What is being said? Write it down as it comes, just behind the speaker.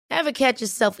Ever catch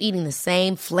yourself eating the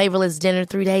same flavorless dinner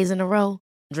 3 days in a row?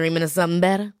 Dreaming of something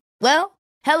better? Well,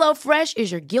 HelloFresh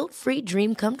is your guilt-free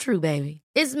dream come true, baby.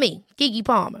 It's me, Keke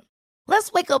Palmer.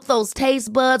 Let's wake up those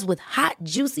taste buds with hot,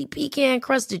 juicy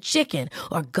pecan-crusted chicken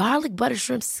or garlic butter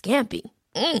shrimp scampi.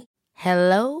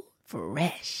 Hello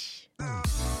Fresh.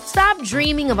 Stop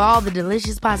dreaming of all the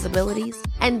delicious possibilities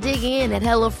and dig in at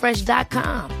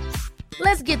HelloFresh.com.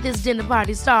 Let's get this dinner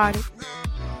party started.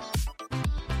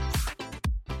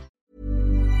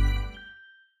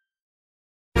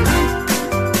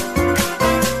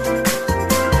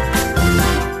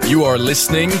 You are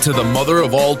listening to the Mother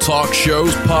of All Talk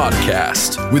Shows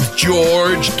podcast with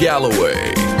George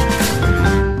Galloway.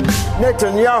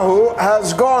 Netanyahu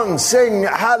has gone, sing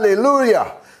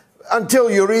hallelujah,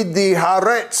 until you read the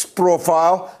Haaretz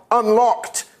profile,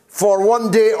 unlocked for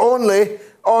one day only,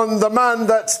 on the man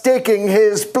that's taking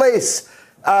his place.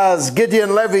 As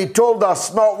Gideon Levy told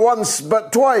us, not once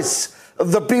but twice,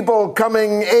 the people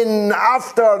coming in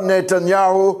after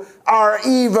Netanyahu are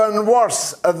even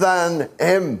worse than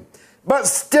him. But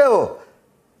still,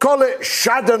 call it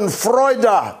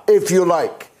schadenfreude if you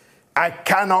like. I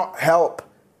cannot help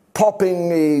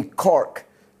popping a cork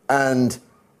and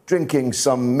drinking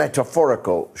some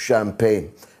metaphorical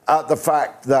champagne at the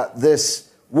fact that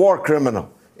this war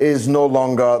criminal is no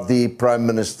longer the Prime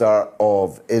Minister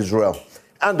of Israel.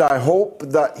 And I hope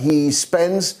that he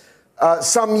spends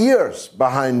some years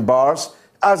behind bars,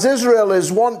 as Israel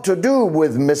is wont to do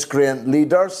with miscreant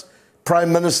leaders.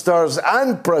 Prime ministers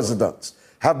and presidents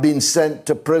have been sent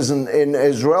to prison in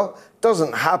Israel.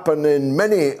 Doesn't happen in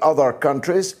many other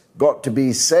countries, got to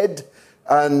be said.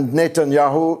 And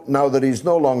Netanyahu, now that he's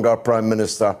no longer prime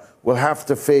minister, will have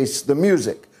to face the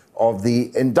music of the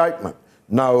indictment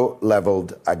now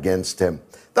leveled against him.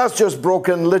 That's just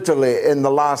broken literally in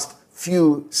the last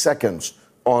few seconds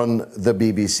on the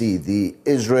BBC. The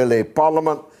Israeli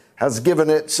parliament has given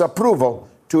its approval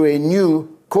to a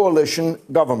new coalition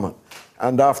government.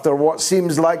 And after what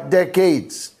seems like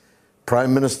decades,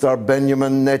 Prime Minister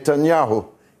Benjamin Netanyahu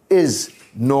is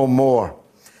no more.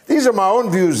 These are my own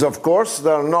views, of course.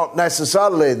 They're not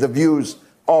necessarily the views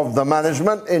of the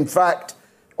management. In fact,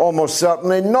 almost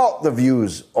certainly not the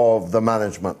views of the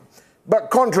management. But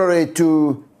contrary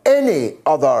to any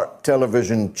other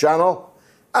television channel,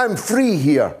 I'm free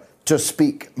here to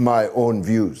speak my own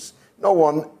views. No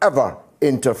one ever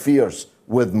interferes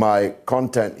with my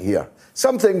content here,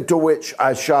 something to which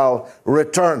I shall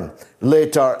return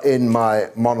later in my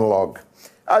monologue.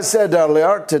 I said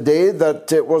earlier today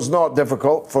that it was not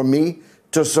difficult for me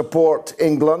to support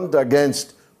England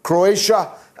against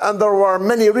Croatia, and there were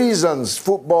many reasons,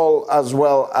 football as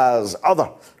well as other,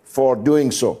 for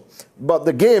doing so. But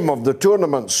the game of the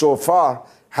tournament so far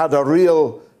had a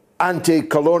real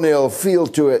anti-colonial feel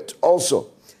to it also.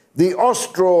 The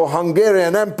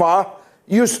Austro-Hungarian Empire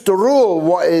used to rule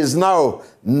what is now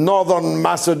Northern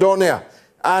Macedonia,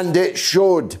 and it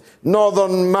showed.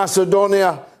 Northern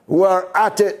Macedonia were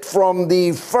at it from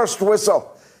the first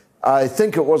whistle. I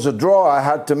think it was a draw. I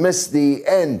had to miss the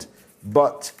end,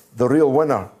 but the real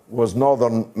winner was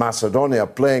Northern Macedonia,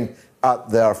 playing at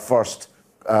their first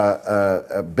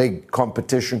big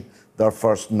competition, their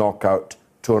first knockout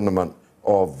tournament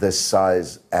of this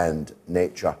size and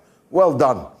nature. Well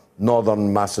done,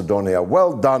 Northern Macedonia.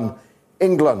 Well done,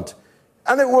 England.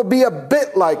 And it will be a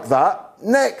bit like that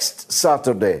next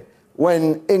Saturday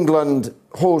when England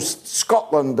hosts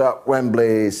Scotland at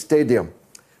Wembley Stadium.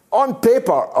 On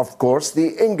paper, of course,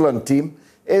 the England team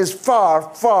is far,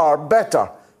 far better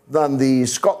than the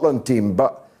Scotland team.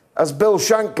 But as Bill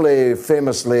Shankly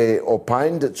famously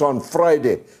opined, it's on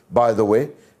Friday, by the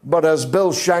way, but as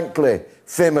Bill Shankly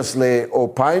famously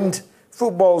opined,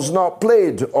 football's not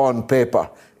played on paper,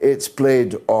 it's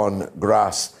played on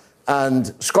grass.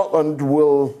 And Scotland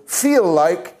will feel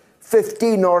like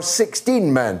 15 or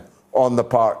 16 men on the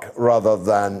park rather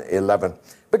than 11.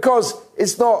 Because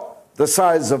it's not the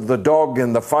size of the dog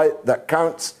in the fight that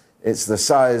counts, it's the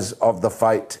size of the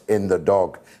fight in the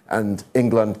dog. And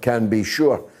England can be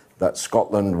sure that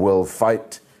Scotland will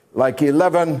fight like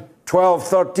 11, 12,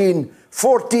 13,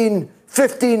 14,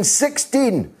 15,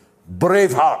 16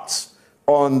 brave hearts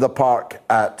on the park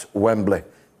at Wembley.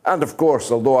 And of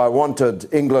course, although I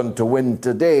wanted England to win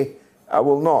today, I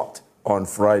will not on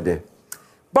Friday.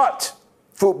 But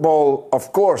football,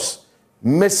 of course,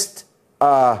 missed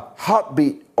a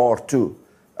heartbeat or two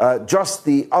just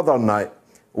the other night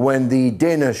when the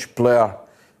Danish player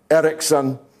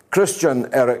Christian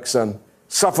Eriksen,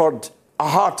 suffered a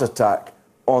heart attack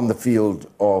on the field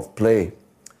of play.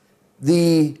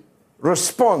 The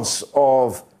response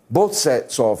of both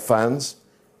sets of fans,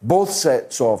 both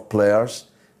sets of players,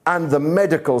 and the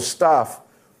medical staff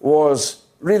was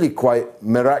really quite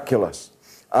miraculous.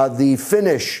 The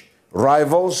Finnish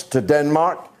rivals to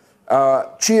Denmark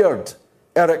cheered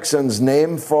Eriksson's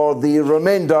name for the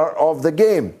remainder of the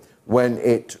game when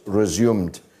it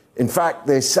resumed. In fact,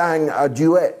 they sang a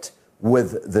duet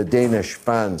with the Danish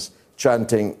fans,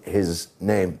 chanting his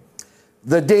name.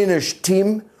 The Danish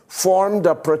team formed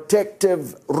a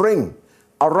protective ring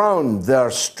around their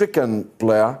stricken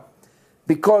player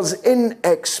because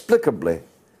inexplicably,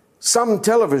 some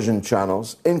television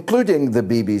channels, including the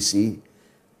BBC,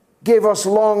 gave us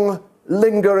long,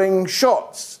 lingering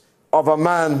shots of a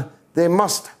man they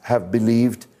must have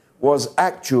believed was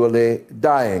actually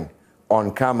dying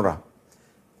on camera.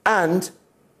 And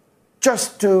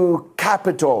just to cap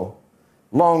it all,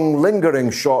 long, lingering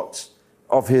shots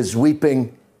of his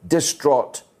weeping,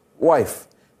 distraught wife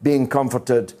being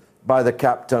comforted by the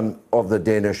captain of the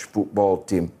Danish football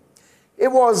team.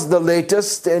 It was the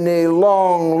latest in a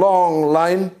long, long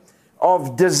line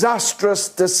of disastrous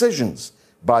decisions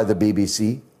by the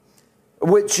BBC,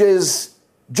 which is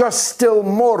just still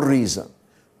more reason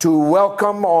to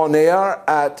welcome on air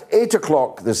at 8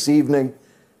 o'clock this evening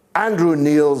Andrew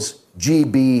Neil's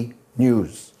GB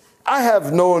News. I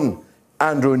have known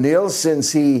Andrew Neil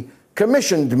since he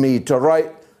commissioned me to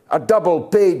write a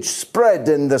double-page spread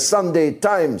in the Sunday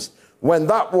Times when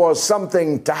that was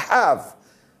something to have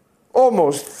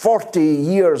almost 40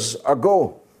 years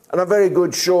ago. And a very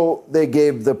good show they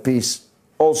gave the piece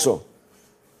also.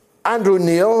 Andrew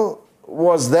Neil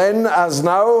was then, as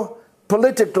now,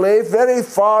 politically very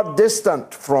far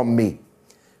distant from me,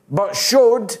 but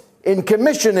showed in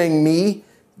commissioning me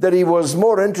that he was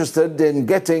more interested in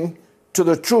getting to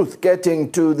the truth, getting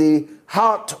to the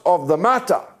heart of the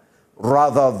matter,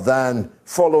 rather than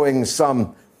following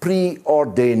some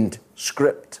preordained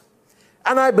script.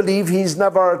 And I believe he's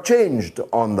never changed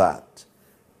on that.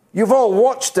 You've all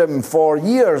watched him for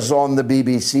years on the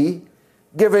BBC,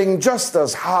 giving just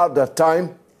as hard a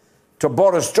time to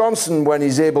Boris Johnson when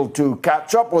he's able to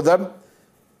catch up with him,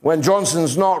 when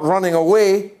Johnson's not running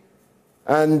away,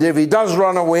 and if he does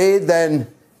run away, then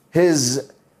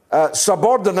his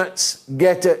subordinates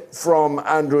get it from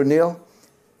Andrew Neil,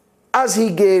 as he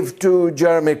gave to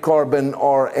Jeremy Corbyn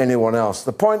or anyone else.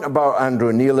 The point about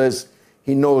Andrew Neil is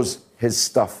he knows his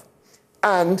stuff.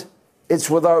 And it's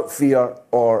without fear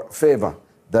or favour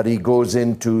that he goes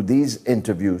into these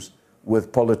interviews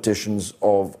with politicians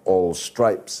of all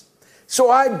stripes. So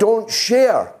I don't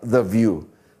share the view,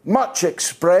 much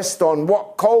expressed on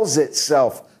what calls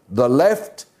itself the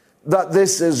left, that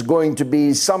this is going to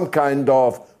be some kind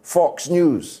of Fox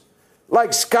News.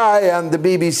 Like Sky and the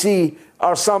BBC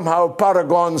are somehow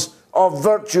paragons of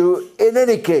virtue in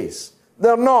any case.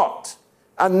 They're not.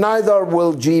 And neither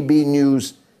will GB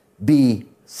News be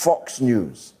Fox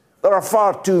News. There are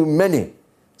far too many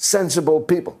sensible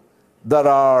people that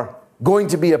are going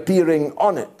to be appearing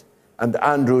on it. And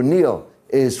Andrew Neil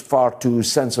is far too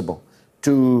sensible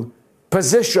to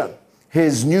position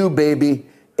his new baby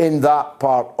in that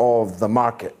part of the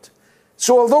market.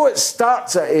 So although it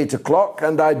starts at 8 o'clock,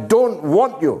 and I don't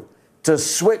want you to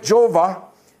switch over,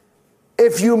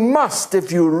 if you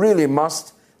really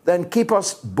must, then keep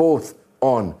us both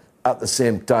on at the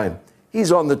same time.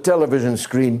 He's on the television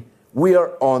screen,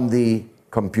 we're on the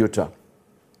computer.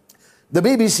 The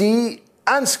BBC,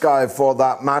 and Sky for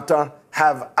that matter,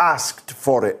 have asked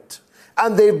for it.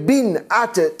 And they've been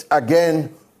at it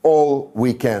again all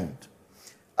weekend.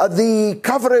 The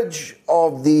coverage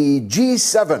of the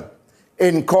G7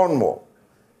 in Cornwall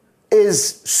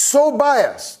is so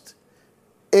biased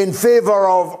in favour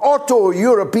of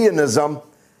auto-Europeanism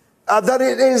that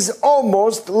it is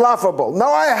almost laughable.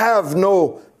 Now, I have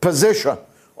no position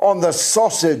on the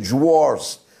sausage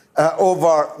wars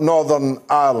over Northern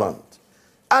Ireland.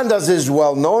 And as is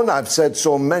well known, I've said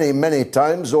so many, many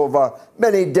times over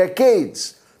many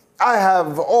decades, I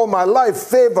have all my life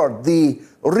favoured the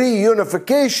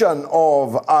reunification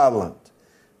of Ireland,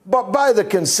 but by the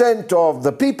consent of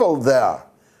the people there,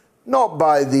 not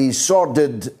by the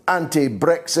sordid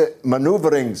anti-Brexit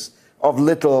manoeuvrings of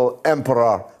little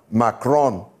Emperor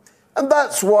Macron. And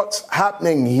that's what's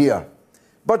happening here.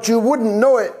 But you wouldn't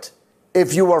know it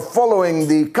if you were following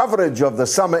the coverage of the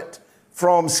summit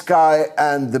from Sky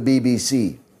and the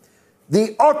BBC.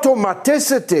 The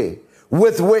automaticity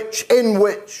in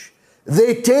which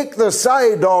they take the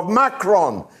side of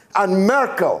Macron and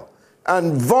Merkel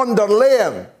and von der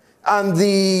Leyen and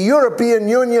the European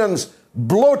Union's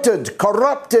bloated,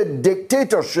 corrupted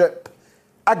dictatorship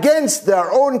against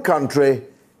their own country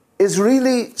is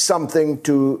really something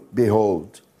to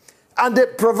behold. And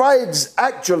it provides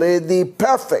actually the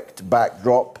perfect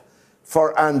backdrop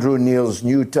for Andrew Neil's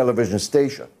new television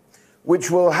station,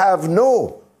 which will have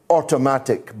no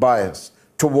automatic bias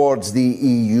towards the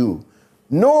EU,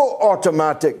 no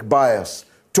automatic bias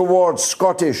towards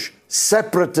Scottish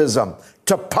separatism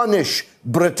to punish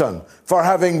Britain for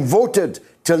having voted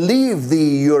to leave the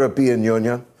European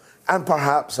Union, and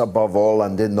perhaps above all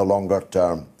and in the longer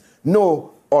term,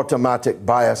 no automatic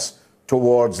bias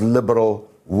towards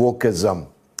liberal wokeism.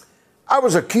 I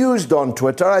was accused on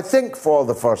Twitter, I think for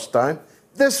the first time,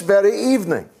 this very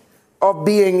evening, of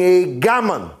being a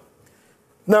gammon.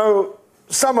 Now,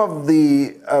 some of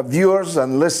the viewers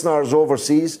and listeners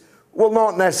overseas will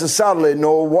not necessarily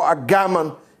know what a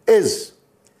gammon is.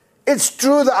 It's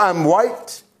true that I'm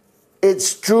white.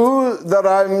 It's true that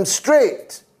I'm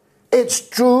straight. It's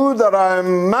true that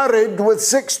I'm married with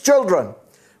 6 children.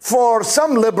 For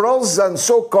some liberals and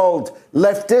so-called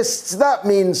leftists, that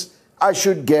means I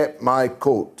should get my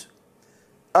coat.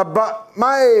 But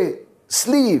my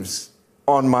sleeves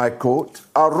on my coat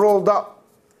are rolled up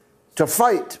to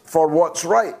fight for what's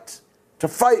right, to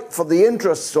fight for the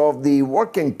interests of the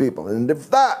working people. And if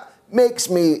that makes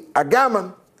me a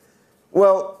gammon,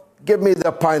 well, give me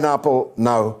the pineapple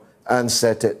now and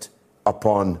set it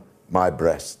upon my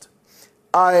breast.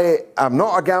 I am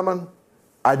not a gammon.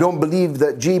 I don't believe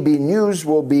that GB News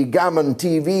will be gammon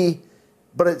TV,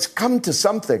 but it's come to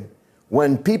something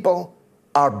when people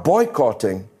are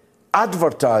boycotting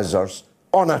advertisers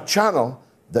on a channel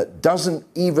that doesn't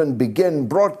even begin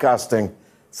broadcasting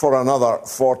for another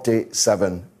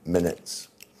 47 minutes.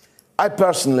 I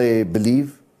personally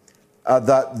believe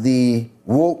that the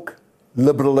woke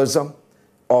liberalism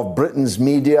of Britain's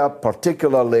media,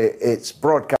 particularly its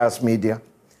broadcast media,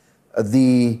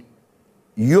 the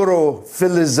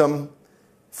Europhilistinism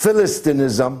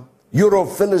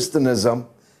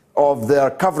of their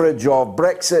coverage of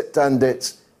Brexit and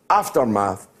its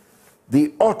aftermath,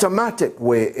 the automatic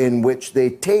way in which they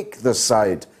take the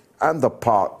side and the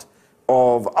part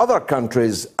of other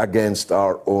countries against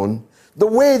our own, the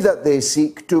way that they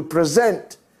seek to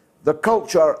present the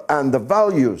culture and the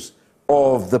values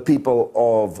of the people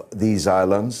of these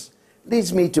islands,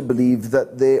 leads me to believe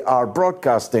that they are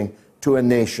broadcasting to a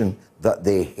nation that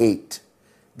they hate.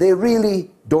 They really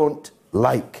don't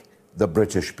like the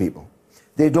British people.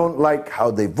 They don't like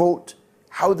how they vote,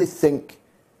 how they think,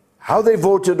 how they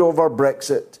voted over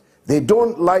Brexit. They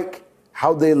don't like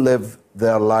how they live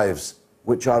their lives,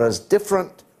 which are as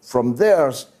different from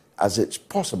theirs as it's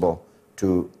possible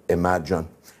to imagine.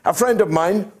 A friend of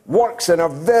mine works in a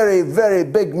very, very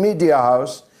big media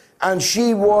house, and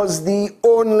she was the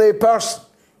only person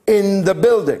in the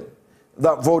building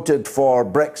that voted for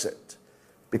Brexit,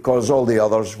 because all the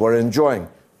others were enjoying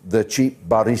the cheap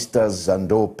baristas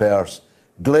and au pairs,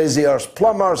 glaziers,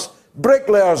 plumbers,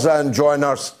 bricklayers and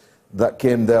joiners that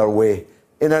came their way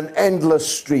in an endless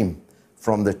stream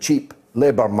from the cheap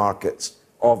labour markets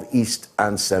of East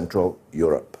and Central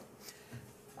Europe.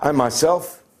 I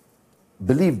myself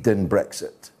believed in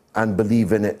Brexit and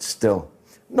believe in it still,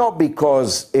 not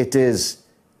because it is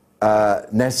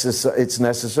it's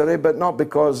necessary, but not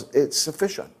because it's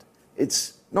sufficient.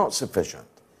 It's not sufficient,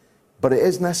 but it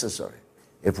is necessary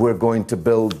if we're going to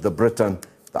build the Britain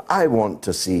that I want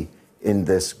to see in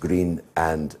this green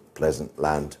and pleasant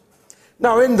land.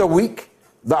 Now, in the week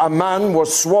that a man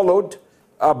was swallowed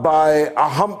by a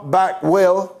humpback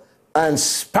whale and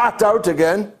spat out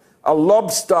again, a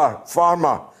lobster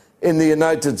farmer in the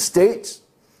United States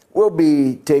will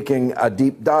be taking a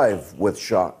deep dive with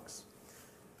sharks.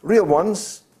 Real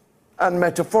ones and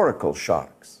metaphorical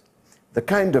sharks. The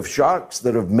kind of sharks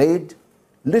that have made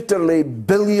literally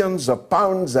billions of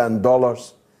pounds and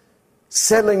dollars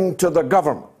selling to the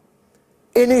government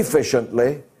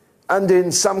inefficiently and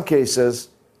in some cases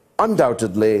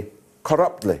undoubtedly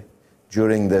corruptly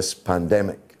during this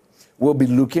pandemic. We'll be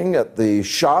looking at the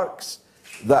sharks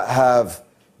that have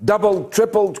doubled,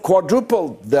 tripled,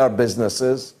 quadrupled their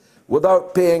businesses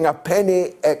without paying a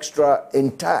penny extra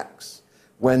in tax,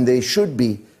 when they should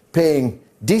be paying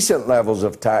decent levels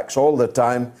of tax all the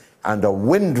time, and a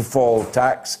windfall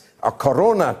tax, a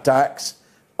corona tax,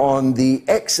 on the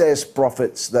excess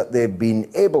profits that they've been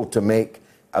able to make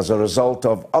as a result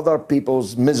of other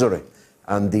people's misery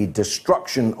and the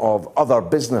destruction of other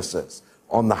businesses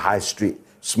on the high street,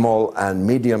 small and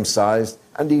medium-sized,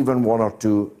 and even one or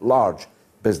two large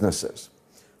businesses.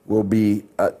 We'll be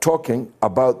talking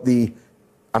about the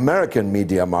American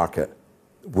media market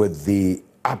with the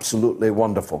absolutely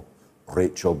wonderful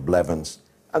Rachel Blevins,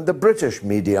 and the British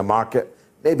media market,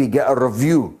 maybe get a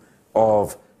review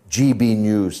of GB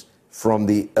News from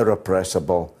the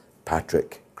irrepressible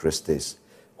Patrick Christys.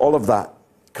 All of that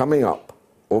coming up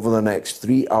over the next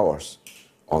 3 hours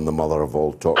on the Mother of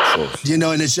All Talk Shows. You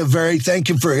know, and it's thank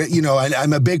you for,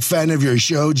 I'm a big fan of your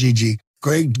show, Gigi.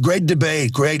 Great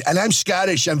debate, great. And I'm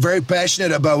Scottish. I'm very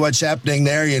passionate about what's happening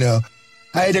there,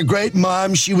 I had a great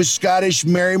mom. She was Scottish,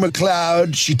 Mary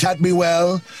McLeod. She taught me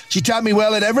well. She taught me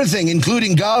well at everything,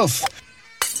 including golf.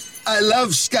 I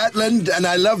love Scotland, and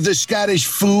I love the Scottish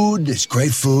food. It's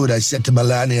great food. I said to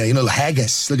Melania,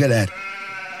 haggis. Look at that.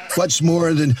 What's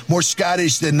more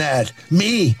Scottish than that?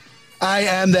 Me. I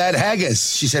am that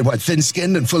haggis. She said, what,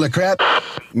 thin-skinned and full of crap?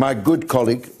 My good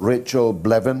colleague, Rachel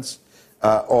Blevins,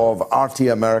 of RT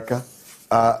America.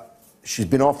 She's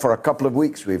been off for a couple of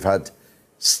weeks. We've had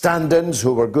stand-ins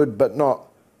who were good, but not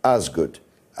as good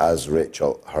as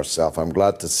Rachel herself. I'm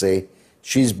glad to say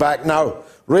she's back now.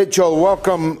 Rachel,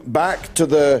 welcome back to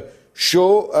the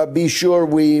show. Be sure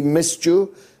we missed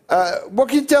you. What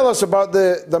can you tell us about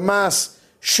the mass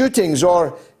shootings,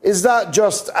 or is that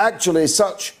just actually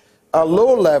such a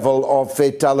low level of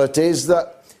fatalities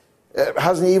that it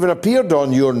hasn't even appeared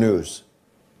on your news?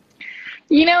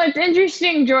 It's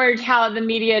interesting, George, how the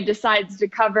media decides to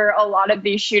cover a lot of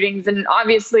these shootings. And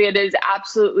obviously, it is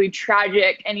absolutely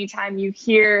tragic anytime you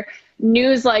hear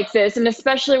news like this, and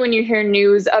especially when you hear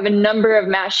news of a number of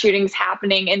mass shootings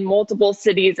happening in multiple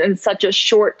cities in such a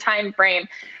short time frame.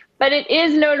 But it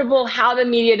is notable how the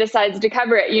media decides to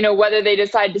cover it, whether they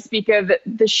decide to speak of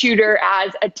the shooter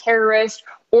as a terrorist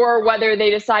or whether they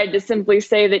decide to simply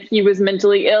say that he was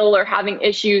mentally ill or having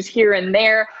issues here and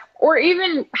there, or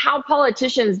even how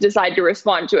politicians decide to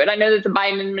respond to it. I know that the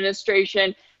Biden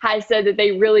administration has said that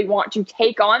they really want to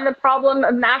take on the problem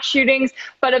of mass shootings,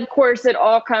 but of course it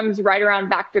all comes right around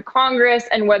back to Congress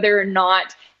and whether or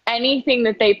not anything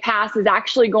that they pass is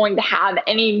actually going to have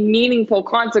any meaningful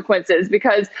consequences,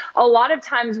 because a lot of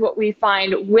times what we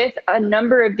find with a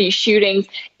number of these shootings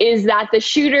is that the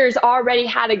shooters already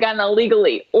had a gun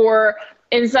illegally, or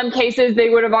in some cases, they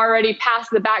would have already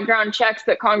passed the background checks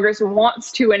that Congress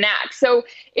wants to enact. So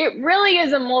it really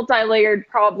is a multi-layered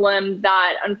problem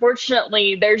that,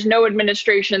 unfortunately, there's no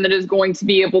administration that is going to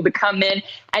be able to come in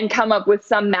and come up with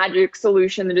some magic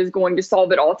solution that is going to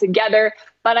solve it all together.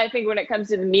 But I think when it comes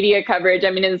to the media coverage,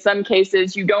 in some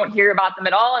cases, you don't hear about them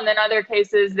at all. And then other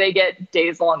cases, they get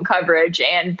days-long coverage.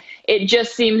 And it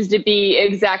just seems to be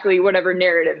exactly whatever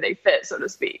narrative they fit, so to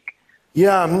speak.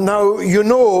 Yeah, now,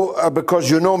 because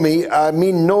you know me, I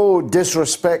mean no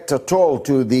disrespect at all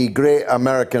to the great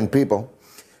American people,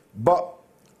 but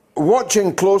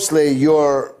watching closely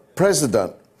your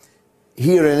president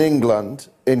here in England,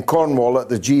 in Cornwall at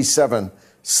the G7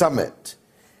 summit,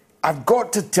 I've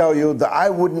got to tell you that I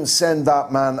wouldn't send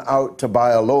that man out to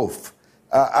buy a loaf.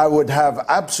 I would have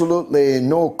absolutely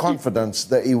no confidence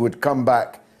that he would come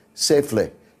back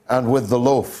safely and with the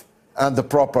loaf and the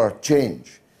proper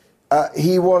change.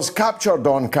 He was captured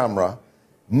on camera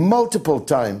multiple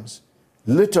times,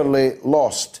 literally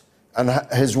lost, and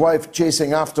his wife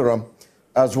chasing after him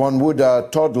as one would a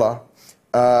toddler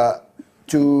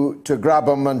to grab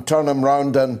him and turn him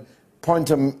round and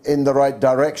point him in the right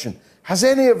direction. Has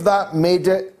any of that made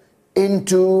it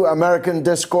into American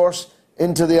discourse,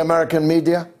 into the American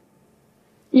media?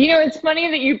 It's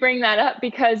funny that you bring that up,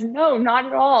 because no, not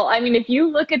at all. If you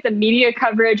look at the media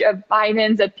coverage of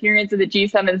Biden's appearance at the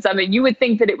G7 summit, you would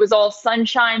think that it was all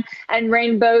sunshine and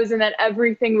rainbows and that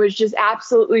everything was just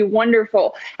absolutely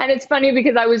wonderful. And it's funny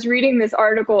because I was reading this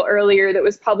article earlier that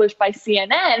was published by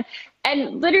CNN,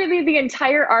 and literally the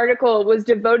entire article was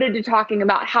devoted to talking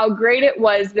about how great it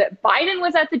was that Biden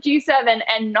was at the G7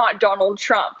 and not Donald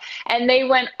Trump. And they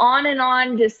went on and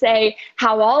on to say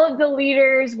how all of the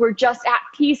leaders were just at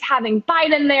peace having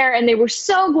Biden there, and they were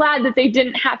so glad that they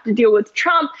didn't have to deal with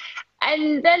Trump.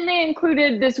 And then they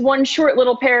included this one short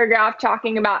little paragraph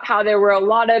talking about how there were a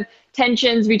lot of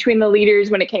tensions between the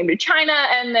leaders when it came to China,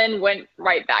 and then went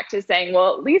right back to saying,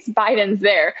 well, at least Biden's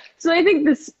there. So I think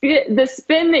the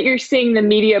spin that you're seeing the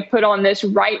media put on this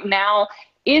right now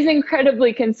is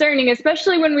incredibly concerning,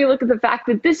 especially when we look at the fact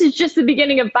that this is just the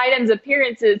beginning of Biden's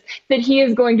appearances that he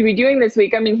is going to be doing this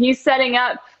week. He's setting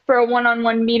up for a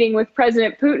one-on-one meeting with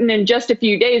President Putin in just a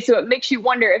few days. So it makes you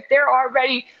wonder, if they're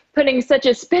already putting such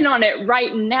a spin on it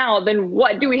right now, then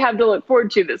what do we have to look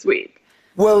forward to this week?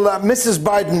 Well, Mrs.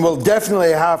 Biden will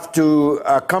definitely have to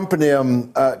accompany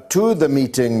him to the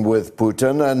meeting with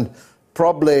Putin and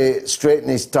probably straighten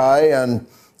his tie and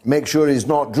make sure he's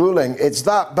not drooling. It's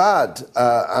that bad,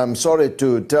 I'm sorry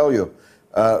to tell you,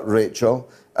 Rachel.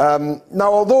 Now,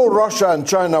 although Russia and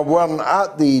China weren't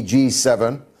at the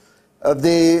G7,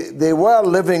 they were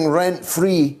living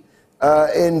rent-free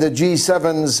in the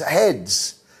G7's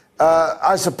heads.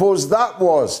 I suppose that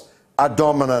was a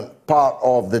dominant part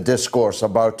of the discourse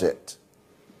about it.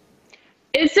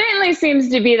 It certainly seems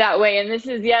to be that way. And this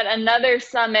is yet another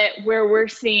summit where we're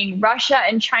seeing Russia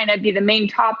and China be the main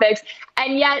topics.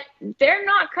 And yet they're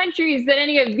not countries that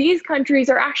any of these countries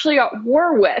are actually at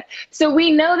war with. So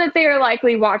we know that they are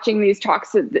likely watching these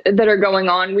talks that are going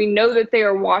on. We know that they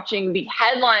are watching the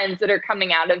headlines that are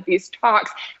coming out of these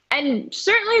talks. And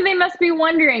certainly they must be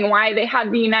wondering why they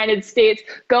have the United States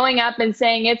going up and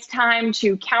saying it's time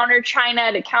to counter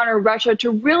China, to counter Russia,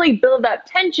 to really build up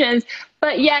tensions.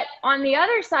 But yet, on the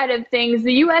other side of things,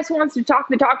 the U.S. wants to talk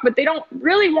the talk, but they don't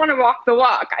really want to walk the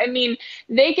walk. I mean,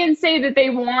 they can say that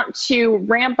they want to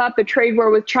ramp up a trade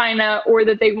war with China or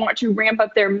that they want to ramp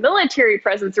up their military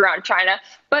presence around China,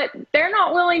 but they're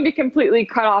not willing to completely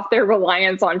cut off their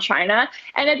reliance on China.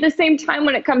 And at the same time,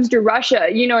 when it comes to Russia,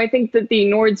 I think that the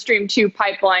Nord Stream 2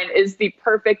 pipeline is the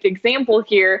perfect example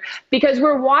here, because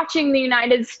we're watching the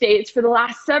United States for the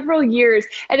last several years.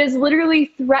 It has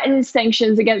literally threatened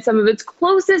sanctions against some of its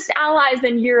closest allies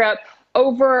in Europe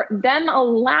over them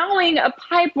allowing a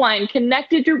pipeline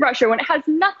connected to Russia when it has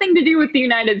nothing to do with the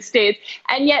United States.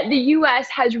 And yet the U.S.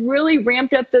 has really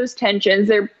ramped up those tensions.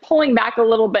 They're pulling back a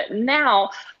little bit now.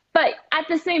 But at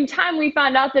the same time, we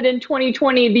found out that in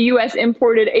 2020, the U.S.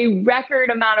 imported a record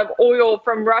amount of oil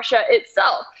from Russia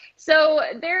itself. So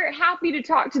they're happy to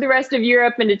talk to the rest of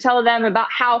Europe and to tell them about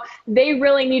how they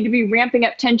really need to be ramping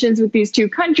up tensions with these two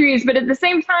countries. But at the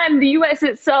same time, the U.S.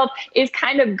 itself is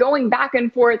kind of going back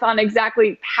and forth on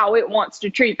exactly how it wants to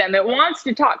treat them. It wants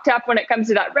to talk tough when it comes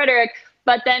to that rhetoric,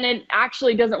 but then it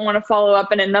actually doesn't want to follow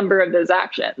up in a number of those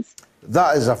actions.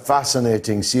 That is a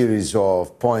fascinating series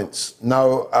of points.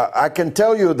 Now, I can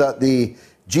tell you that the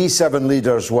G7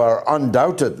 leaders were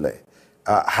undoubtedly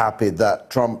happy that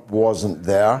Trump wasn't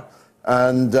there.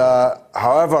 And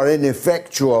however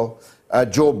ineffectual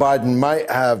Joe Biden might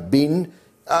have been,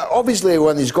 obviously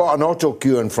when he's got an auto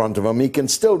cue in front of him, he can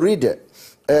still read it.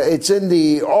 It's in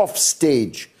the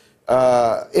off-stage,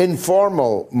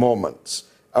 informal moments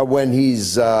when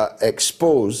he's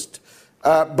exposed.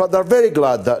 But they're very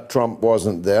glad that Trump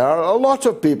wasn't there. A lot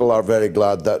of people are very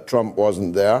glad that Trump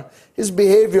wasn't there. His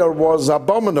behavior was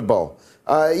abominable,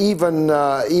 even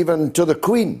to the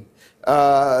Queen.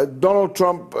 Donald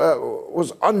Trump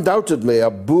was undoubtedly a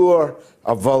boor,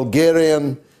 a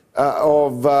vulgarian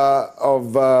of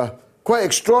quite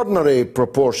extraordinary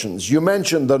proportions. You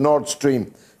mentioned the Nord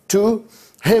Stream 2.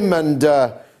 Him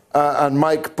and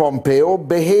Mike Pompeo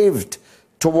behaved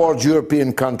towards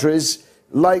European countries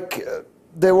like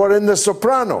they were in The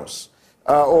Sopranos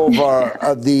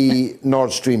over the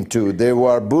Nord Stream 2. They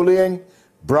were bullying,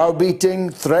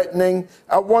 browbeating, threatening.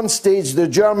 At one stage, the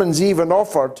Germans even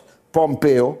offered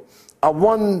Pompeo a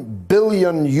 €1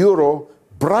 billion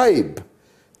bribe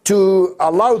to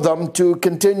allow them to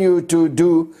continue to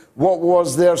do what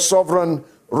was their sovereign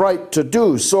right to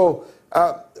do. So,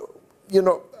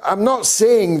 I'm not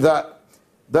saying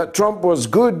that Trump was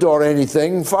good or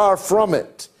anything, far from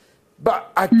it.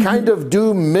 But I kind of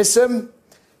do miss him.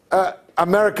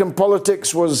 American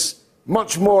politics was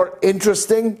much more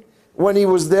interesting when he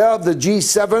was there. The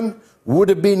G7 would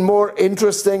have been more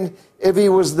interesting if he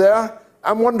was there.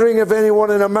 I'm wondering if anyone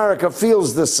in America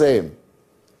feels the same.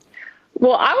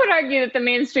 Well, I would argue that the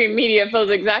mainstream media feels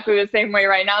exactly the same way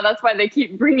right now. That's why they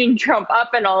keep bringing Trump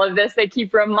up in all of this. They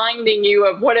keep reminding you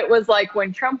of what it was like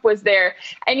when Trump was there.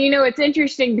 And, it's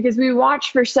interesting because we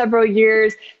watched for several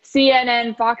years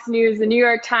CNN, Fox News, the New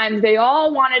York Times. They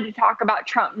all wanted to talk about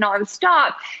Trump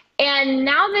nonstop. And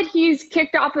now that he's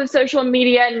kicked off of social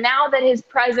media, now that his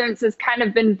presence has kind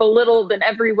of been belittled in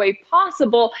every way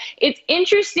possible, it's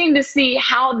interesting to see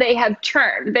how they have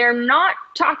turned. They're not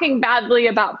talking badly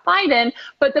about Biden,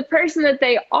 but the person that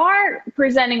they are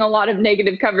presenting a lot of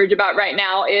negative coverage about right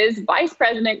now is Vice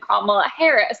President Kamala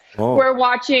Harris. Oh. We're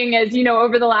watching, as you know,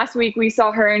 over the last week, we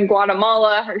saw her in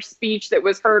Guatemala, her speech that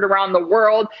was heard around the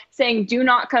world saying, do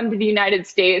not come to the United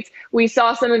States. We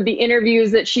saw some of the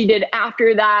interviews that she did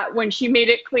after that when she made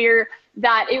it clear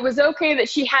that it was okay that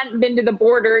she hadn't been to the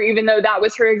border, even though that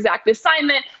was her exact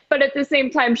assignment. But at the same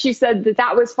time, she said that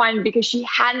that was fine because she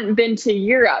hadn't been to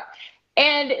Europe.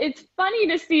 And it's funny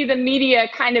to see the media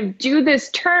kind of do this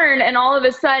turn, and all of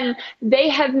a sudden they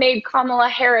have made Kamala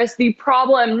Harris the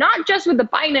problem, not just with the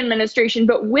Biden administration,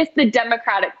 but with the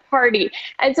Democratic Party.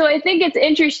 And so I think it's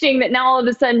interesting that now all of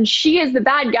a sudden she is the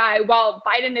bad guy while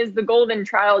Biden is the golden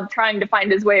child trying to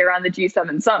find his way around the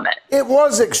G7 summit. It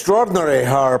was extraordinary,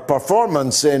 her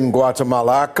performance in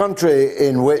Guatemala, a country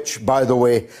in which, by the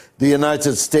way, the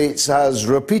United States has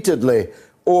repeatedly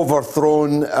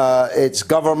overthrown its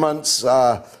governments,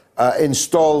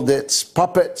 installed its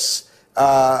puppets,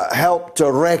 helped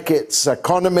to wreck its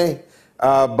economy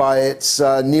by its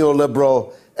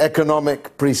neoliberal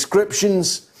economic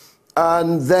prescriptions.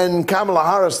 And then Kamala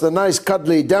Harris, the nice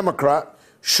cuddly Democrat,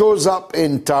 shows up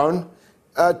in town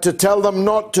to tell them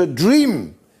not to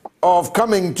dream of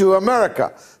coming to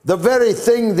America. The very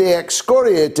thing they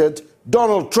excoriated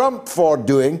Donald Trump for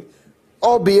doing,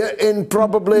 albeit in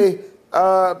probably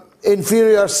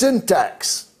inferior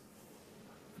syntax.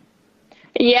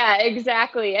 Yeah,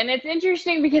 exactly. And it's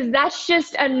interesting because that's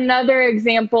just another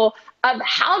example of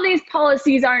how these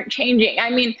policies aren't changing.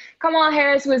 I mean, Kamala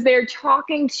Harris was there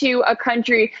talking to a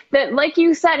country that, like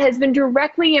you said, has been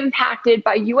directly impacted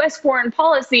by U.S. foreign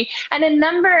policy and a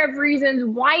number of reasons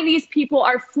why these people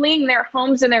are fleeing their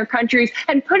homes and their countries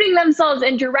and putting themselves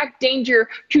in direct danger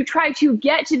to try to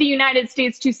get to the United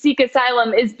States to seek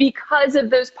asylum is because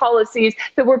of those policies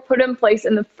that were put in place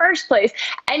in the first place.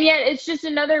 And yet it's just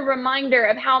another reminder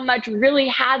of how much really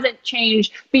hasn't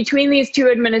changed between these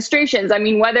two administrations. I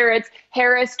mean, whether it's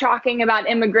Harris talking about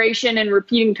immigration and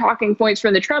repeating talking points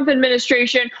from the Trump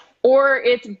administration, or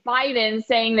it's Biden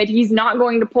saying that he's not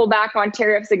going to pull back on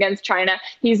tariffs against China.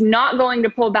 He's not going to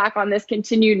pull back on this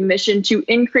continued mission to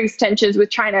increase tensions with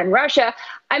China and Russia.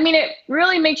 I mean, it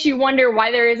really makes you wonder why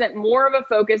there isn't more of a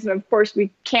focus. And of course, we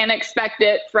can't expect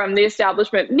it from the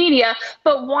establishment media,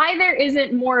 but why there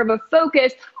isn't more of a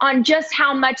focus on just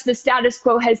how much the status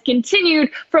quo has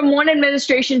continued from one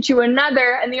administration to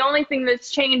another. And the only thing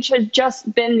that's changed has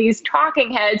just been these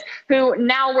talking heads who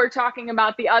now we're talking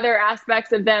about the other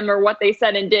aspects of them or what they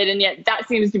said and did. And yet that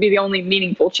seems to be the only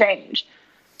meaningful change.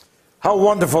 How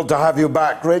wonderful to have you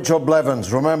back. Rachel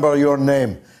Blevins, remember your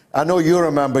name. I know you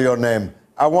remember your name.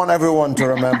 I want everyone to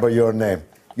remember your name.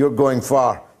 You're going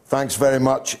far. Thanks very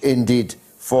much indeed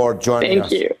for joining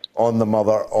us on the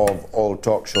Mother of All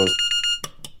Talk Shows.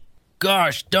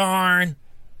 Gosh darn,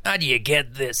 how do you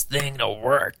get this thing to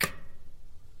work?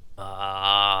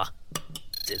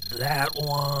 Is it that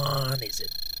one? Is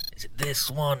it this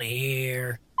one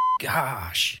here?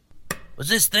 Gosh, was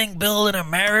this thing built in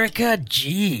America?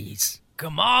 Jeez.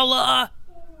 Kamala,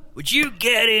 would you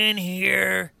get in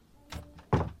here?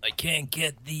 I can't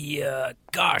get the,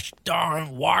 gosh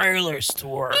darn wireless to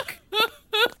work.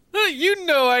 You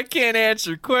know I can't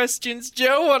answer questions,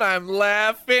 Joe, when I'm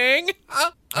laughing.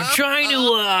 I'm trying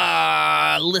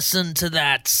to, listen to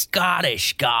that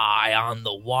Scottish guy on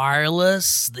the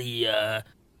wireless, the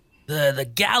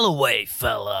Galloway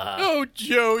fella. Oh,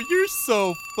 Joe, you're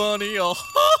so funny.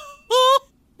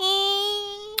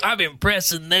 I've been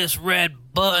pressing this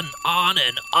red button on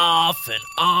and off and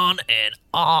on and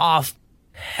off.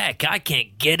 Heck, I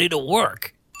can't get it to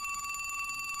work.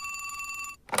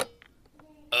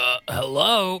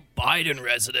 Hello, Biden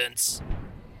residence.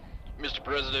 Mr.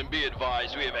 President, be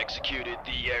advised, we have executed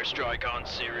the airstrike on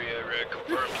Syria.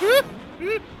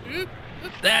 Confirmed.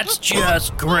 That's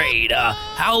just great.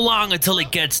 How long until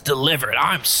it gets delivered?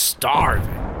 I'm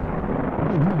starving.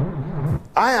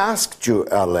 I asked you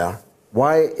earlier,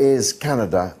 why is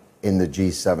Canada in the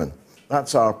G7?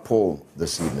 That's our poll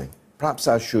this evening. Perhaps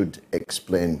I should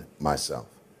explain myself.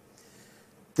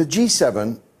 The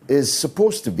G7 is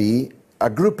supposed to be a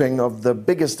grouping of the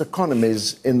biggest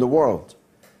economies in the world.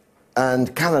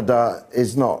 And Canada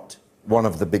is not one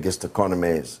of the biggest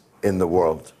economies in the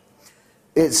world.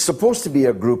 It's supposed to be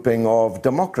a grouping of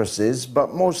democracies,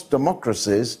 but most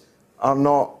democracies are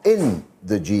not in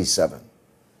the G7.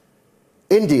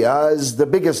 India is the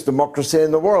biggest democracy in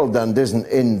the world and isn't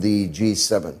in the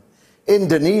G7.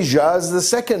 Indonesia is the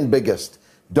second biggest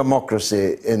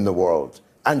democracy in the world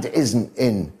and isn't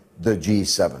in the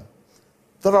G7.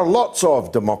 There are lots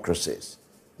of democracies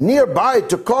nearby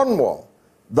to Cornwall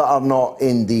that are not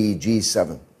in the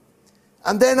G7.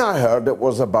 And then I heard it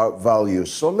was about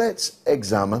values. So let's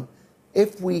examine,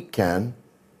 if we can,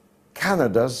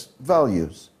 Canada's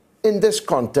values in this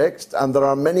context, and there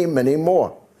are many, many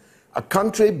more. A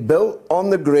country built on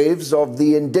the graves of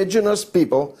the Indigenous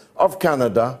people of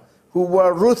Canada who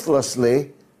were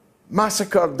ruthlessly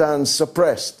massacred and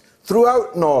suppressed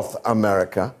throughout North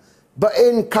America, but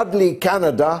in cuddly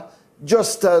Canada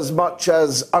just as much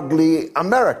as ugly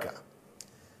America.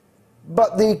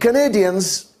 But the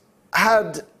Canadians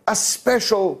had a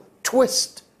special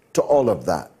twist to all of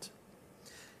that.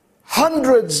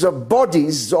 Hundreds of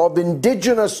bodies of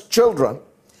Indigenous children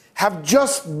have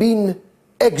just been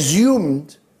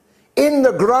exhumed in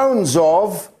the grounds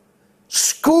of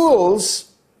schools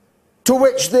to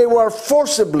which they were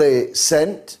forcibly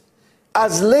sent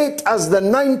as late as the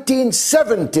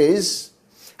 1970s,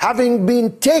 having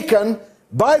been taken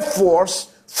by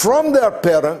force from their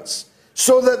parents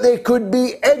so that they could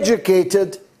be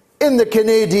educated in the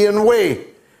Canadian way,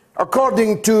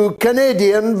 according to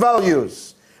Canadian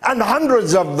values. And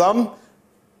hundreds of them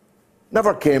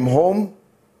never came home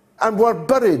and were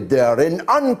buried there in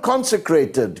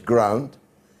unconsecrated ground,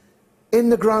 in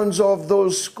the grounds of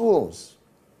those schools.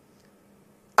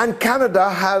 And Canada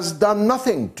has done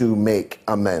nothing to make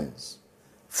amends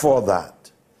for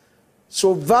that.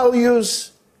 So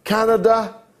values,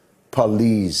 Canada,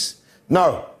 please.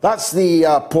 Now, that's the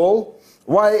poll.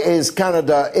 Why is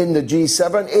Canada in the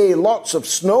G7? A, lots of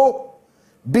snow.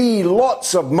 B,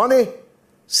 lots of money.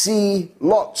 C,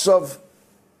 lots of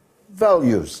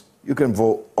values. You can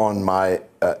vote on my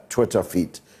Twitter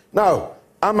feed. Now,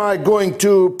 am I going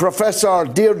to Professor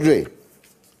Deirdre?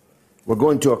 We're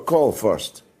going to a call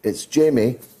first. It's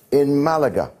Jamie in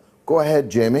Malaga. Go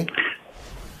ahead, Jamie.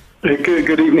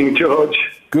 Good evening, George.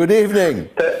 Good evening.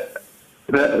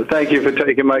 Thank you for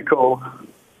taking my call.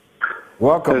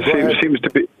 Welcome. Seems to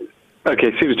be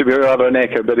rather an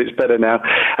echo, but it's better now.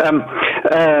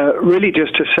 Really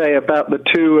just to say about the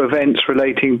two events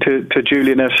relating to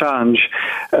Julian Assange.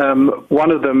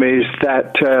 One of them is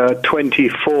that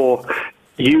 24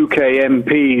 UK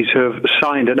MPs have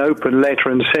signed an open letter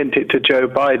and sent it to Joe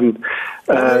Biden,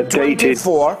 dated...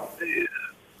 24?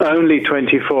 Only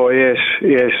 24, yes.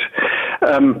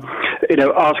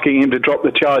 Asking him to drop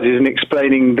the charges and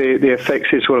explaining the effects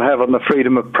this will have on the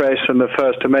freedom of press and the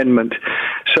First Amendment.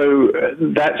 So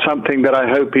that's something that I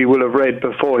hope he will have read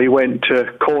before he went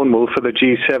to Cornwall for the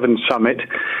G7 summit.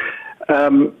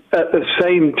 At the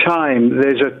same time,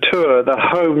 there's a tour, the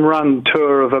home run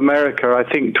tour of America, I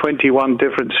think 21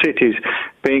 different cities,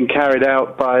 being carried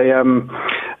out by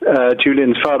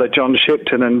Julian's father, John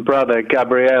Shipton, and brother,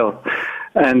 Gabrielle.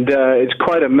 And it's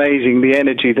quite amazing the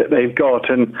energy that they've got.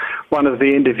 And one of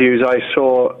the interviews I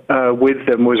saw with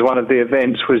them was one of the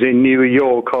events was in New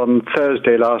York on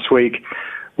Thursday last week,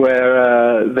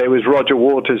 where there was Roger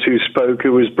Waters who spoke,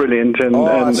 who was brilliant and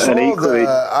equally...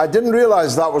 I didn't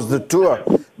realize that was the tour.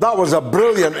 That was a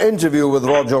brilliant interview with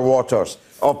Roger Waters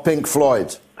of Pink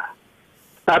Floyd.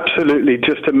 Absolutely,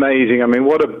 just amazing. I mean,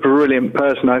 what a brilliant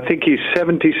person. I think he's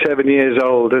 77 years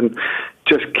old and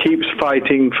just keeps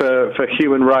fighting for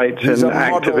human rights and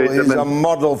activism. He's a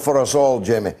model for us all,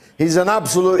 Jamie. He's an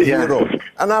absolute hero.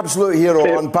 An absolute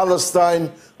hero on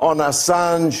Palestine, on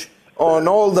Assange, on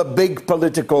all the big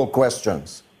political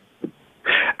questions.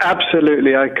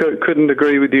 Absolutely, I couldn't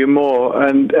agree with you more.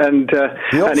 And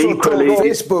he also equally, told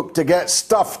Facebook to get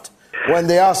stuffed when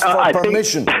they asked for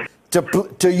permission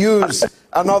to use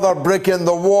another brick in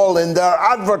the wall in their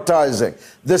advertising.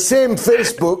 The same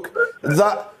Facebook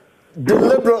that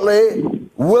deliberately,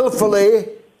 willfully,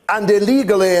 and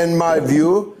illegally, in my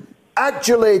view,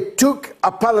 actually took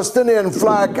a Palestinian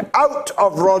flag out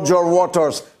of Roger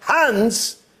Waters'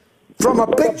 hands from a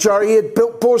picture he had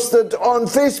posted on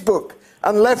Facebook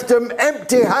and left him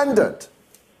empty-handed.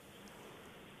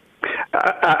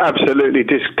 Absolutely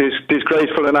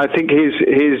disgraceful, and I think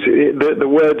the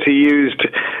words he used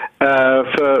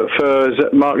for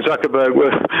Mark Zuckerberg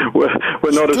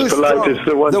were not as polite as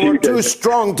the ones you gave. They were too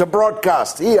strong to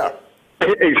broadcast here.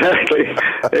 Exactly.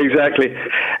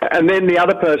 And then the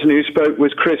other person who spoke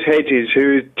was Chris Hedges,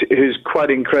 who's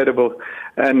quite incredible,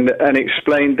 and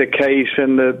explained the case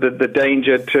and the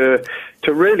danger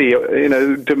to really,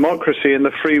 democracy in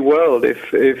the free world.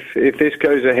 If this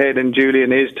goes ahead and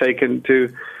Julian is taken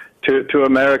to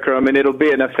America, I mean, it'll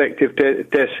be an effective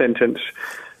death sentence.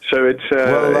 So it's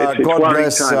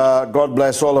God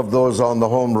bless all of those on the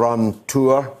home run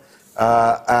tour.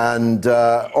 And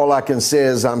all I can say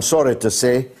is I'm sorry to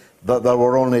say that there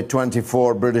were only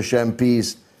 24 British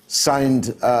MPs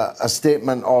signed a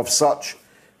statement of such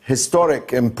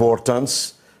historic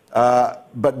importance.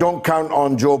 But don't count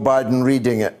on Joe Biden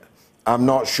reading it. I'm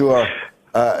not sure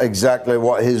exactly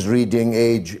what his reading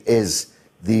age is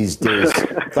these days.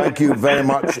 Thank you very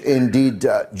much indeed,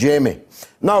 Jamie.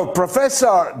 Now,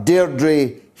 Professor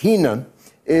Deirdre Heenan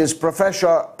is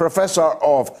Professor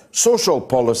of Social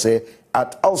Policy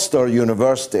at Ulster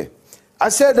University. I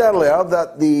said earlier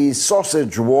that the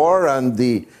sausage war and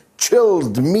the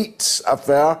chilled meats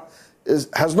affair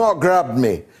has not grabbed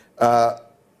me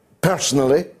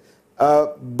personally,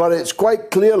 but it's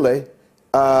quite clearly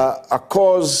a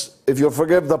cause, if you'll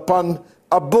forgive the pun,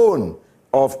 a bone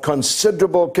of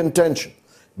considerable contention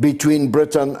between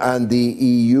Britain and the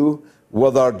EU,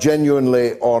 whether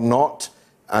genuinely or not,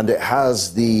 and it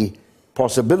has the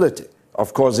possibility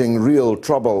of causing real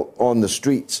trouble on the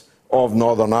streets of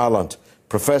Northern Ireland.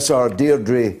 Professor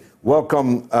Deirdre,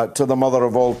 welcome to the mother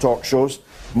of all talk shows.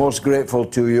 Most grateful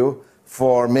to you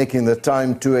for making the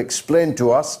time to explain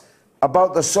to us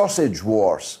about the sausage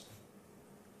wars.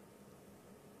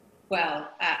 Well,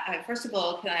 first of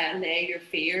all, can I allay your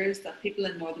fears that people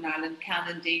in Northern Ireland can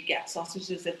indeed get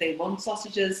sausages if they want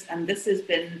sausages? And this has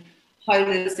been how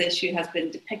this issue has been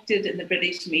depicted in the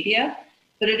British media,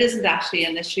 but it isn't actually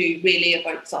an issue really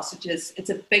about sausages. It's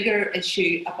a bigger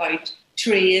issue about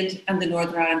trade and the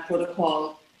Northern Ireland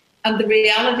Protocol. And the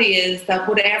reality is that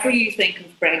whatever you think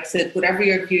of Brexit, whatever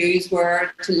your views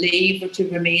were to leave or to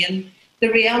remain, the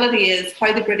reality is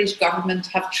how the British government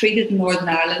have treated Northern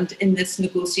Ireland in this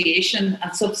negotiation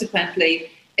and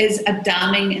subsequently is a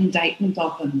damning indictment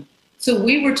of them. So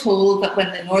we were told that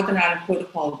when the Northern Ireland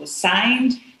Protocol was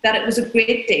signed, that it was a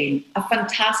great deal, a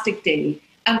fantastic deal,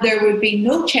 and there would be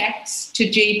no checks to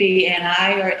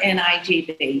GBNI or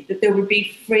NIGB, that there would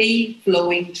be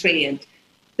free-flowing trade.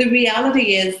 The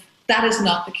reality is that is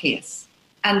not the case.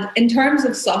 And in terms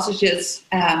of sausages,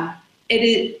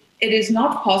 it is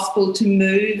not possible to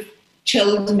move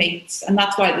chilled meats, and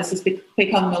that's why this has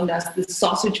become known as the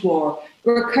sausage war.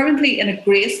 We're currently in a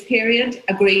grace period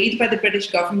agreed by the British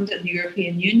government and the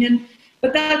European Union,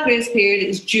 but that grace period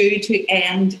is due to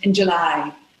end in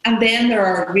July. And then there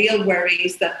are real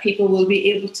worries that people will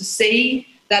be able to see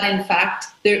that, in fact,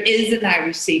 there is an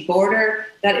Irish Sea border,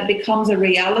 that it becomes a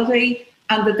reality,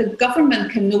 and that the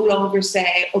government can no longer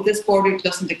say, oh, this border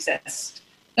doesn't exist.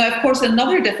 Now, of course,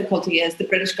 another difficulty is the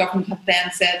British government have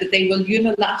then said that they will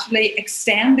unilaterally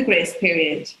extend the grace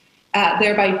period,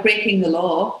 thereby breaking the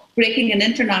law, breaking an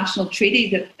international treaty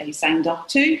that they signed up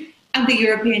to. And the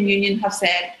European Union have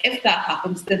said if that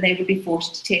happens, then they would be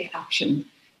forced to take action.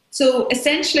 So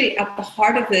essentially, at the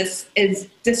heart of this is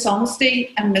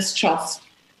dishonesty and mistrust.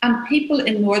 And people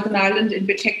in Northern Ireland in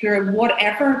particular,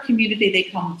 whatever community they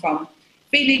come from,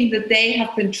 feeling that they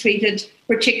have been treated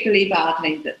particularly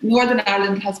badly, that Northern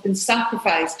Ireland has been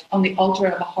sacrificed on the altar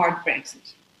of a hard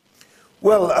Brexit.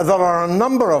 Well, there are a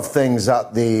number of things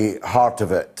at the heart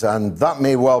of it, and that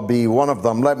may well be one of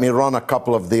them. Let me run a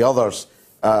couple of the others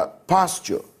past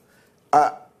you.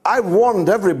 I warned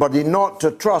everybody not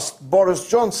to trust Boris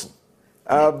Johnson,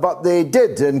 but they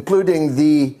did, including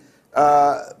the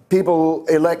people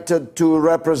elected to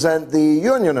represent the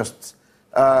Unionists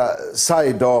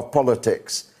side of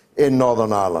politics in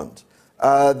Northern Ireland.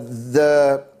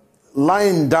 The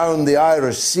line down the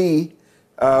Irish Sea,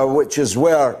 which is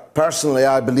where, personally,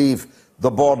 I believe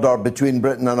the border between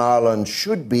Britain and Ireland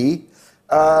should be,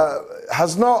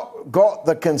 has not got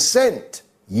the consent,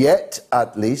 yet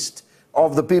at least,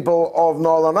 of the people of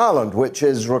Northern Ireland, which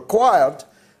is required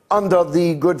under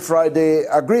the Good Friday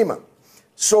Agreement.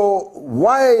 So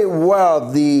why were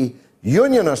the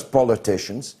Unionist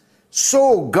politicians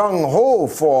so gung-ho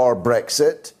for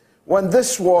Brexit when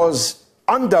this was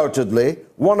undoubtedly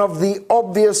one of the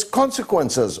obvious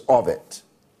consequences of it?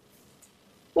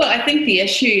 Well, I think the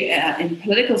issue in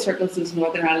political circles in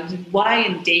Northern Ireland is why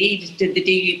indeed did the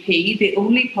DUP, the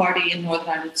only party in Northern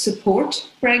Ireland, support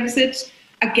Brexit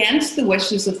against the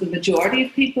wishes of the majority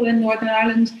of people in Northern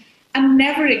Ireland, and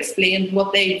never explained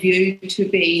what they viewed to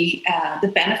be the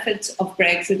benefits of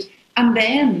Brexit. And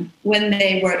then, when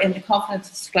they were in the Confidence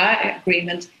of Supply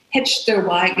Agreement, hitched their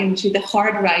wagon to the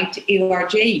hard right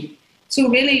ERG. So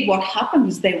really what happened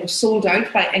is they were sold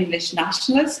out by English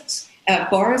nationalists.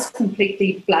 Boris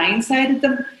completely blindsided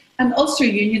them, and Ulster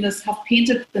Unionists have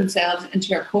painted themselves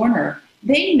into a corner.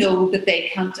 They know that they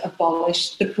can't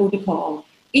abolish the protocol,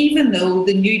 even though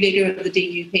the new leader of the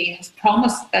DUP has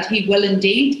promised that he will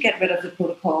indeed get rid of the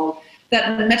protocol,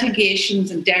 that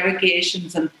mitigations and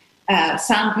derogations and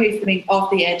sandpapering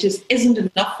off the edges isn't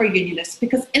enough for Unionists,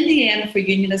 because in the end, for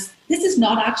Unionists, this is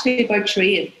not actually about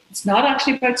trade. It's not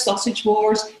actually about sausage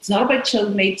wars. It's not about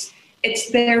chilled meats.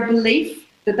 It's their belief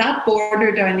that that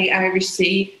border down the Irish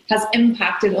Sea has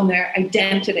impacted on their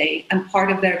identity and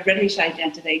part of their British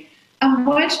identity. And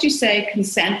whilst you say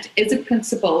consent is a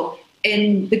principle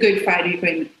in the Good Friday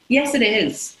Agreement, yes, it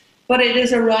is, but it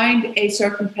is around a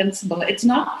certain principle. It's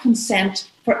not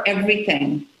consent for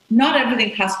everything. Not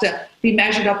everything has to be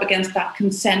measured up against that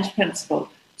consent principle.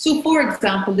 So, for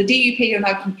example, the DUP are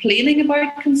now complaining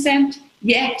about consent,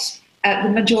 yet the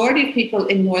majority of people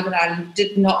in Northern Ireland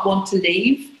did not want to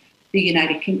leave the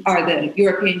the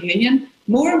European Union.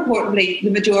 More importantly, the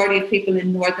majority of people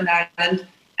in Northern Ireland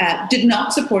did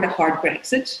not support a hard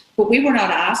Brexit, but we were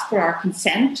not asked for our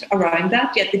consent around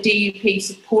that, yet the DUP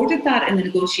supported that in the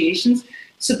negotiations,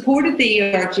 supported the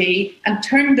ERG and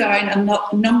turned down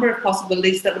a number of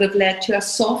possibilities that would have led to a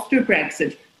softer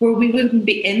Brexit where we wouldn't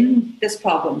be in this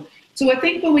problem. So I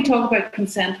think when we talk about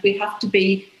consent, we have to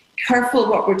be careful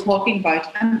what we're talking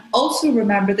about, and also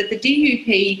remember that the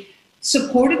DUP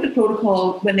supported the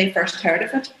protocol when they first heard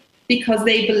of it because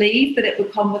they believed that it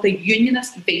would come with a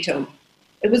unionist veto.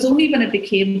 It was only when it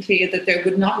became clear that there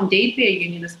would not indeed be a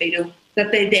unionist veto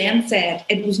that they then said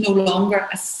it was no longer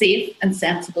a safe and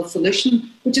sensible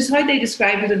solution, which is how they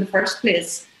described it in the first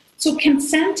place. So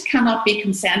consent cannot be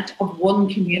consent of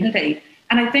one community.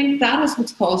 And I think that is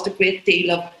what's caused a great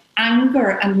deal of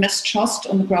anger and mistrust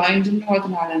on the ground in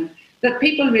Northern Ireland, that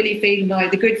people really feel now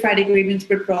the Good Friday Agreements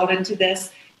were brought into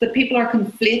this, that people are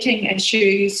conflating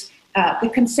issues.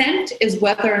 The consent is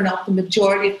whether or not the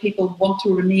majority of people want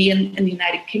to remain in the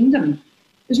United Kingdom.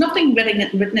 There's nothing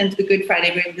written into the Good Friday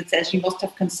Agreement that says you must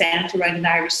have consent around an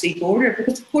Irish Sea border,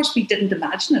 because of course we didn't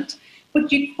imagine it.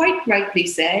 But you quite rightly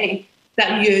say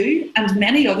that you and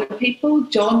many other people,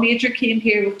 John Major came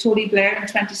here with Tony Blair in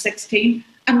 2016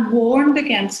 and warned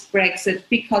against Brexit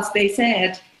because they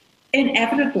said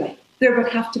inevitably there would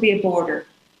have to be a border.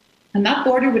 And that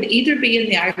border would either be in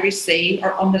the Irish Sea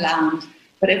or on the land.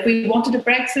 But if we wanted a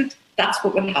Brexit, that's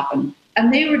what would happen.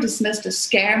 And they were dismissed as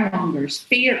scaremongers,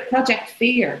 Project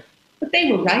Fear. But they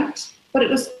were right. But it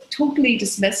was totally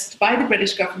dismissed by the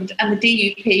British government and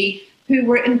the DUP, who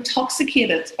were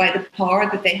intoxicated by the power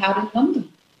that they had in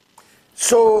London.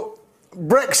 So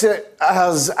Brexit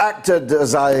has acted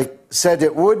as I said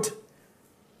it would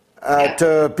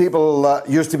to people that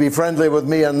used to be friendly with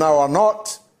me and now are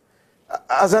not,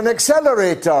 as an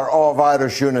accelerator of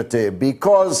Irish unity,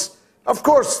 because, of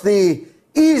course, the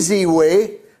easy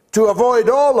way to avoid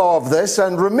all of this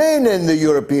and remain in the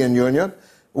European Union,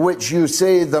 which you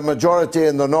say the majority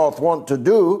in the North want to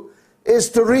do, is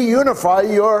to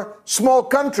reunify your small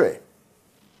country.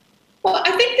 Well,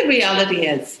 I think the reality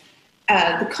is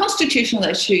the constitutional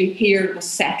issue here was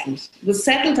settled. It was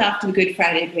settled after the Good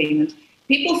Friday Agreement.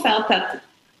 People felt that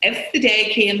if the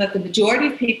day came that the majority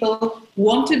of people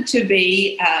wanted to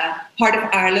be part of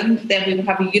Ireland, then we would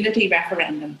have a unity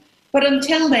referendum. But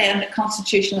until then, the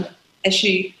constitutional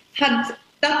issue had,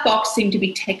 that box seemed to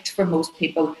be ticked for most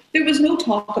people. There was no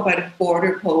talk about a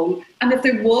border poll. And if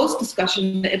there was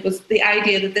discussion, it was the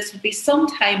idea that this would be some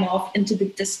time off into the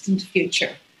distant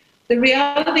future. The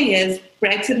reality is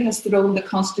Brexit has thrown the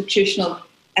constitutional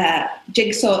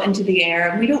jigsaw into the air,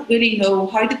 and we don't really know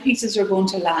how the pieces are going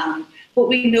to land. But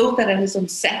we know that it has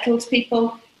unsettled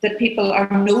people, that people are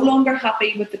no longer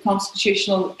happy with the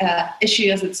constitutional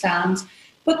issue as it stands,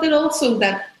 but that also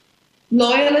that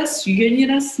loyalists,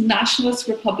 unionists, nationalists,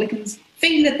 Republicans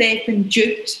feel that they've been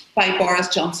duped by Boris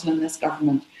Johnson and this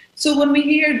government. So when we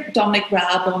hear Dominic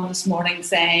Raab on this morning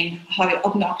saying how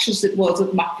obnoxious it was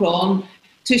of Macron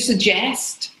to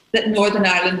suggest that Northern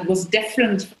Ireland was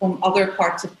different from other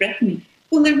parts of Britain,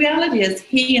 well, the reality is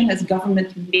he and his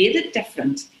government made it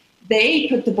different. They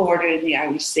put the border in the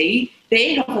Irish Sea.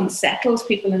 They have unsettled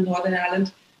people in Northern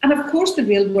Ireland. And of course, the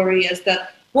real worry is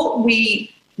that what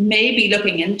we may be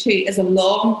looking into is a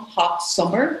long, hot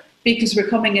summer, because we're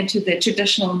coming into the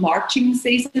traditional marching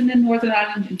season in Northern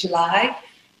Ireland in July.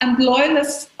 And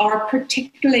loyalists are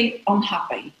particularly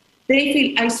unhappy. They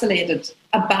feel isolated,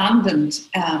 abandoned,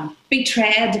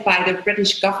 betrayed by the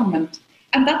British government.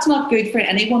 And that's not good for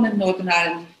anyone in Northern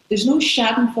Ireland. There's no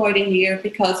schadenfreude here,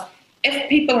 because if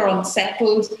people are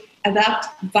unsettled, that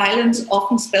violence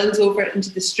often spills over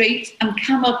into the street and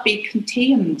cannot be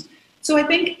contained. So I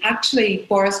think actually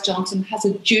Boris Johnson has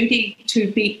a duty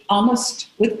to be honest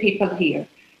with people here,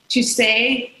 to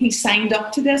say he signed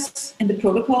up to this in the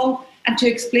protocol and to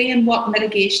explain what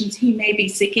mitigations he may be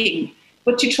seeking.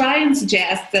 But to try and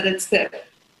suggest that it's the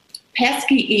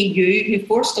pesky EU who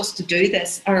forced us to do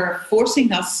this, or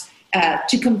forcing us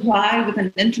to comply with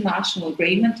an international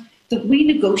agreement that we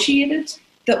negotiated,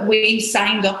 that we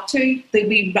signed up to, that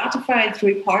we ratified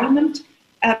through Parliament.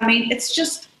 I mean, it's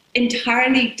just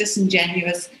entirely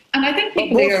disingenuous. And I think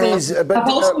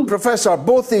people Professor,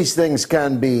 both these things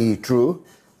can be true.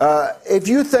 If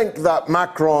you think that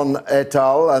Macron et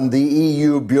al. And the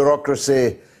EU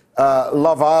bureaucracy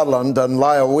love Ireland and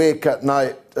lie awake at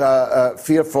night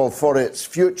fearful for its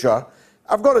future,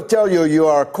 I've got to tell you, you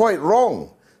are quite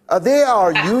wrong. They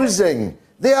are using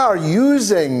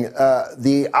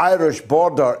the Irish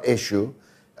border issue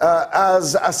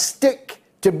as a stick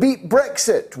to beat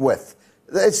Brexit with.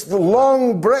 It's the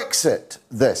long Brexit,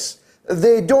 this.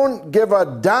 They don't give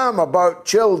a damn about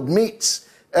chilled meats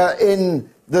in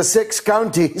the 6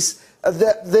 counties.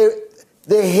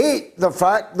 They hate the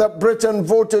fact that Britain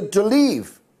voted to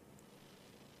leave.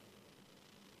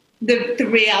 The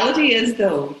reality is,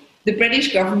 though, the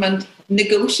British government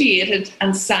negotiated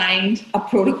and signed a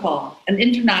protocol, an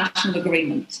international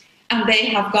agreement, and they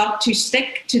have got to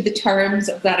stick to the terms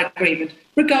of that agreement,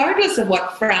 regardless of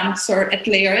what France or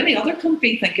Italy or any other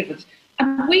country think of it.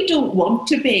 And we don't want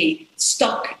to be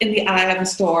stuck in the eye of a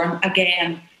storm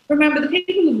again. Remember, the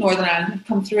people of Northern Ireland have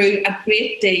come through a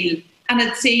great deal, and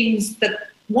it seems that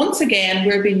once again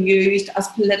we're being used as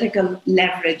political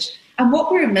leverage. And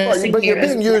what we're missing but here you're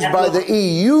being used by the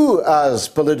EU as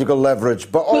political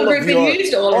leverage, but all of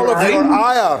your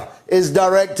ire is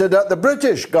directed at the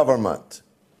British government.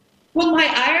 Well, my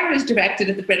ire is directed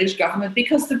at the British government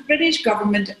because the British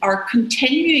government are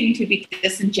continuing to be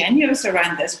disingenuous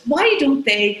around this. Why don't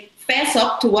they fess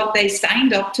up to what they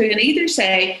signed up to and either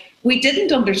say, we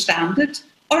didn't understand it,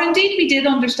 or indeed we did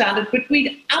understand it, but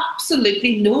we'd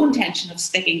absolutely no intention of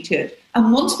sticking to it.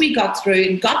 And once we got through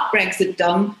and got Brexit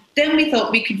done, then we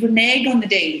thought we could renege on the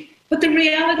deal. But the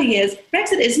reality is,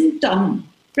 Brexit isn't done.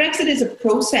 Brexit is a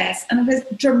process, and it has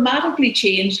dramatically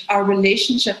changed our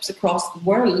relationships across the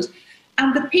world.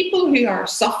 And the people who are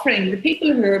suffering, the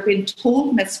people who are being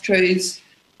told mistruths,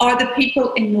 are the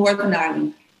people in Northern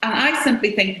Ireland. And I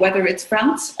simply think whether it's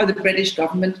France or the British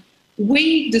government,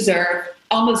 we deserve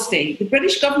honesty. The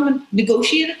British government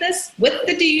negotiated this with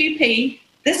the DUP.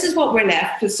 This is what we're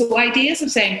left with. So ideas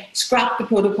of saying, scrap the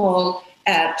protocol,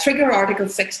 trigger Article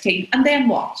 16, and then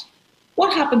what?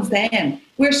 What happens then?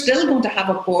 We're still going to have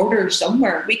a border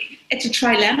somewhere. It's a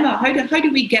trilemma. How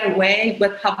do we get away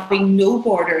with having no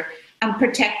border and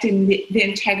protecting the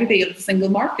integrity of the single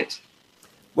market?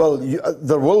 Well,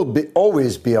 there will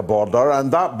always be a border,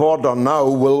 and that border now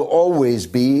will always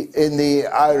be in the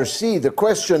Irish Sea. The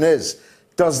question is,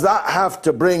 does that have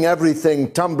to bring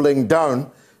everything tumbling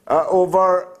down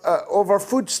over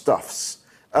foodstuffs?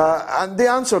 And the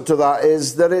answer to that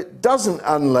is that it doesn't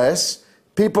unless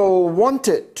people want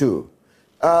it to.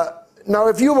 Now,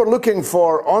 if you were looking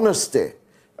for honesty,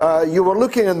 you were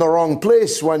looking in the wrong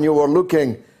place when you were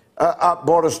looking at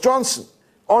Boris Johnson.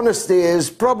 Honesty is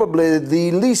probably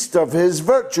the least of his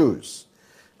virtues.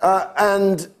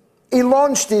 And he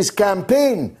launched his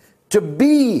campaign to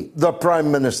be the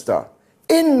Prime Minister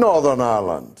in Northern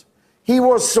Ireland. He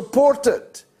was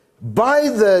supported by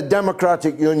the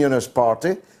Democratic Unionist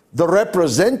Party, the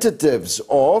representatives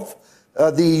of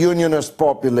the Unionist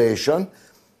population.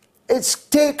 It's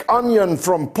take onion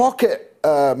from pocket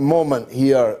moment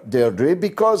here, Deirdre,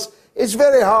 because it's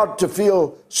very hard to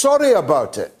feel sorry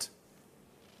about it.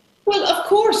 Well, of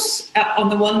course, on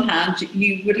the one hand,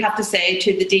 you would have to say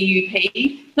to the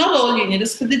DUP, not all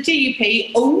unionists, but the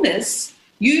DUP own this.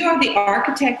 You are the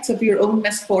architects of your own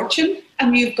misfortune,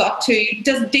 and you've got to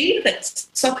just deal with it,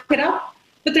 suck it up.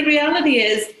 But the reality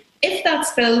is, if that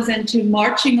spills into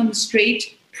marching on the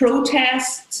street,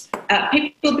 protests,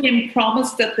 people being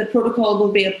promised that the protocol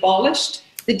will be abolished,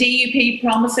 the DUP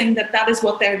promising that that is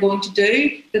what they're going to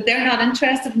do, that they're not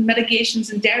interested in mitigations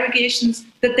and derogations,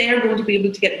 that they're going to be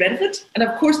able to get rid of it, and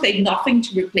of course they've nothing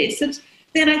to replace it,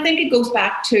 then I think it goes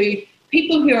back to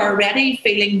people who are already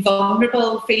feeling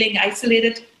vulnerable, feeling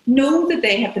isolated, know that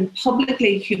they have been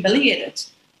publicly humiliated.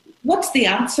 What's the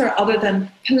answer other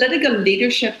than political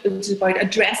leadership that is about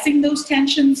addressing those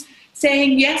tensions,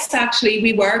 saying, yes, actually,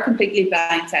 we were completely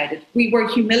blindsided, we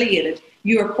were humiliated.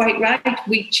 You are quite right.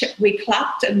 We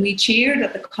clapped and we cheered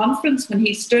at the conference when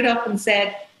he stood up and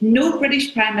said, no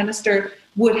British Prime Minister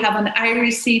would have an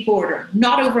Irish Sea border,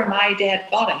 not over my dead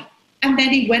body. And then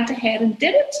he went ahead and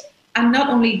did it. And not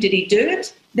only did he do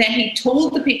it, then he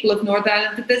told the people of Northern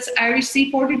Ireland that this Irish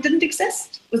Sea border didn't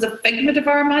exist. It was a figment of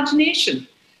our imagination.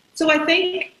 So I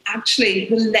think actually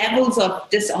the levels of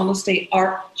dishonesty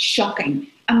are shocking.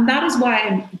 And that is why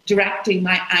I'm directing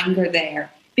my anger there.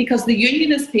 Because the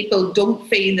unionist people don't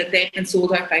feel that they've been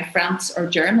sold out by France or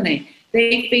Germany.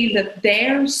 They feel that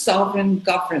their sovereign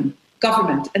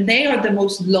government, and they are the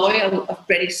most loyal of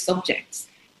British subjects,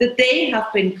 that they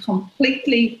have been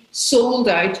completely sold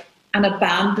out and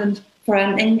abandoned for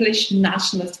an English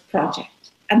nationalist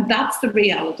project. And that's the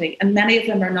reality. And many of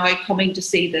them are now coming to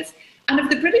see this. And if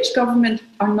the British government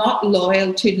are not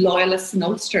loyal to loyalists in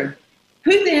Ulster,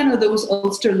 who then are those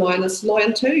Ulster loyalists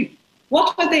loyal to?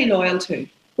 What are they loyal to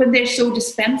when they're so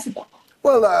dispensable?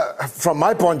 Well, from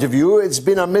my point of view, it's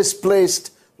been a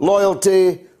misplaced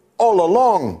loyalty all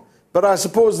along. But I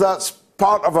suppose that's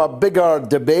part of a bigger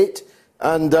debate.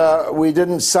 And we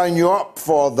didn't sign you up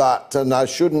for that, and I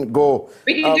shouldn't go.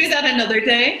 We can do that another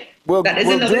day. We'll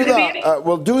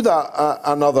do that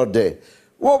another day.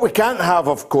 What we can't have,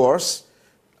 of course,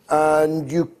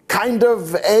 and you kind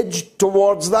of edged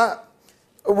towards that,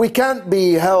 we can't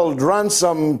be held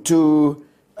ransom to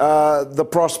the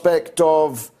prospect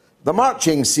of the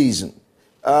marching season.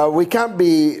 We can't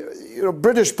be,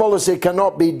 British policy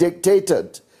cannot be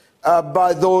dictated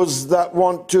by those that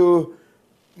want to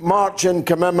march in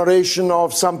commemoration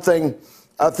of something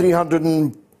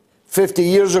 350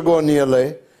 years ago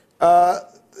nearly.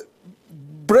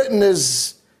 Britain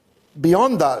is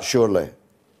beyond that, surely.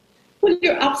 Well,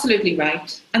 you're absolutely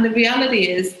right. And the reality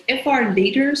is, if our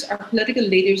leaders, our political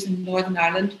leaders in Northern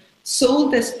Ireland,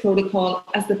 sold this protocol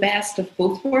as the best of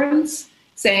both worlds,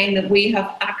 saying that we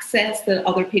have access that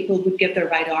other people would give their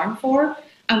right arm for,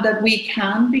 and that we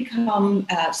can become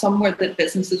somewhere that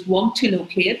businesses want to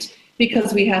locate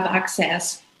because we have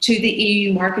access to the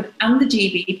EU market and the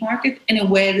GB market in a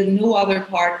way that no other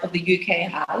part of the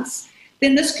UK has,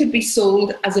 then this could be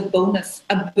sold as a bonus,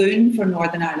 a boon for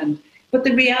Northern Ireland. But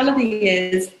the reality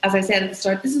is, as I said at the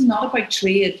start, this is not about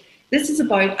trade. This is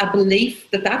about a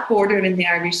belief that that border in the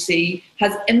Irish Sea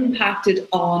has impacted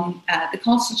on the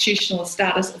constitutional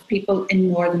status of people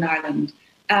in Northern Ireland.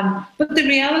 But the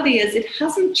reality is it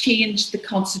hasn't changed the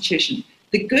Constitution.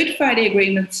 The Good Friday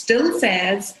Agreement still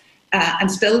says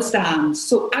and still stands.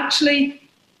 So actually,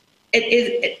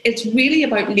 it's really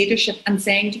about leadership and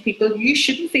saying to people, you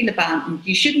shouldn't feel abandoned,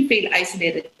 you shouldn't feel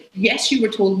isolated. Yes, you were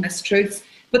told mistruths,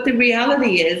 but the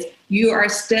reality is you are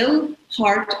still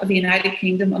part of the United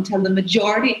Kingdom until the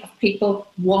majority of people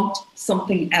want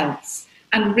something else.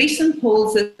 And recent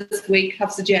polls this week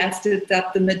have suggested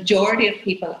that the majority of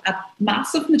people, a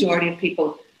massive majority of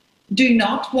people, do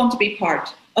not want to be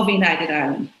part of United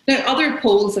Ireland. Now, other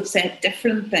polls have said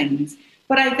different things,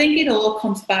 but I think it all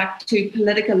comes back to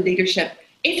political leadership.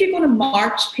 If you're going to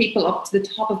march people up to the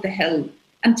top of the hill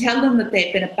and tell them that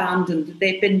they've been abandoned, that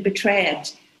they've been betrayed,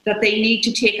 that they need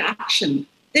to take action,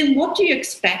 then what do you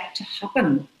expect to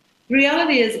happen? The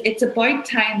reality is it's about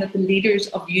time that the leaders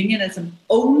of unionism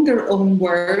owned their own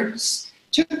words,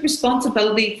 took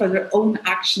responsibility for their own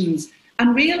actions,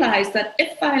 and realised that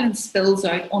if violence spills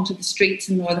out onto the streets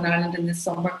in Northern Ireland in this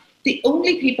summer, the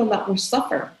only people that will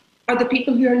suffer are the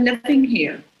people who are living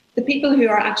here, the people who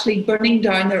are actually burning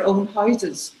down their own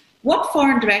houses. What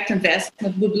foreign direct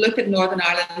investment would look at Northern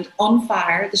Ireland on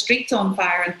fire, the streets on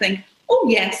fire, and think, oh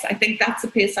yes, I think that's the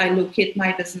place I locate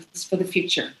my business for the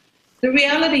future? The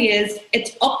reality is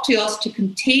it's up to us to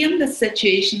contain the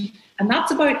situation, and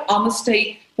that's about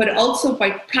honesty, but also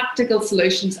about practical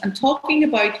solutions and talking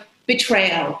about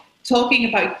betrayal, talking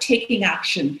about taking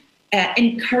action,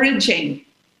 encouraging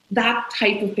that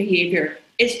type of behaviour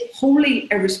is wholly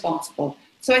irresponsible.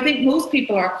 So I think most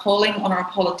people are calling on our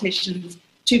politicians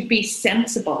to be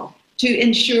sensible, to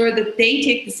ensure that they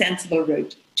take the sensible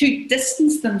route, to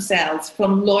distance themselves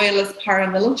from loyalist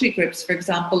paramilitary groups, for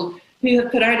example, who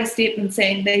have put out a statement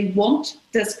saying they want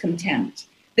discontent.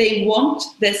 They want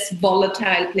this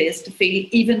volatile place to feel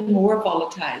even more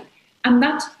volatile. And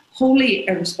that's wholly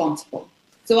irresponsible.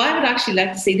 So I would actually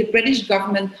like to see the British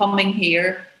government coming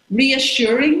here,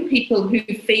 reassuring people who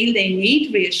feel they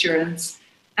need reassurance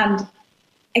and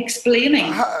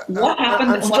explaining what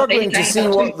happened. I'm struggling to see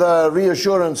what the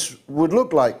reassurance would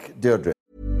look like, Deirdre.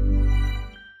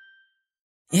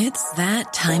 It's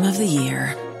that time of the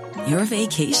year. Your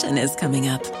vacation is coming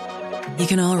up. You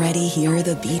can already hear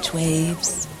the beach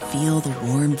waves, feel the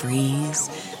warm breeze,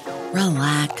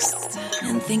 relax,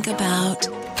 and think about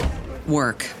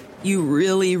work. You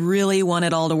really, really want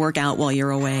it all to work out while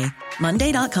you're away.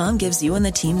 Monday.com gives you and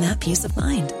the team that peace of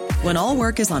mind. When all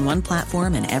work is on one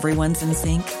platform and everyone's in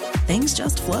sync, things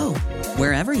just flow.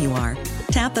 Wherever you are,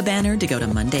 tap the banner to go to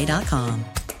Monday.com.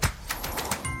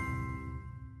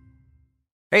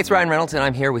 Hey, it's Ryan Reynolds, and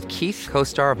I'm here with Keith,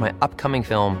 co-star of my upcoming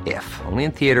film, If, only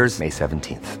in theaters May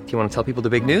 17th. Do you want to tell people the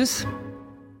big news?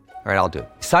 All right, I'll do it.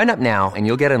 Sign up now and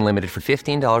you'll get unlimited for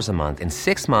 $15 a month and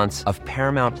 6 months of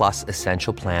Paramount Plus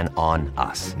Essential Plan on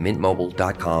us.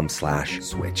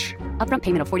 MintMobile.com/switch. Upfront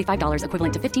payment of $45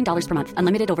 equivalent to $15 per month.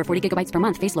 Unlimited over 40 gigabytes per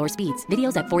month. Face lower speeds.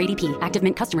 Videos at 480p. Active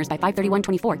Mint customers by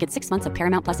 531.24 get 6 months of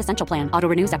Paramount Plus Essential Plan. Auto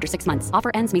renews after 6 months. Offer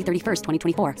ends May 31st,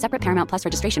 2024. Separate Paramount Plus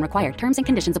registration required. Terms and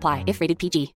conditions apply if rated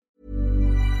PG.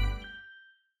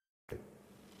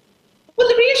 Well,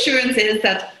 the reassurance is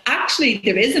that actually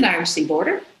there is an Irish Sea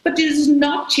border, but it does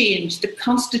not change the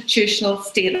constitutional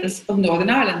status of Northern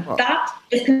Ireland. Oh. That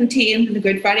is contained in the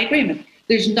Good Friday Agreement.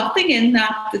 There's nothing in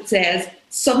that says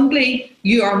suddenly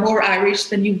you are more Irish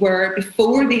than you were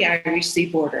before the Irish Sea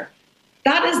border.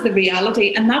 That is the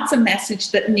reality, and that's a message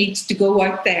that needs to go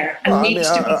out there and needs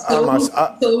to be sold.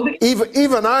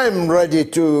 Even I'm ready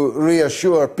to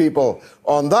reassure people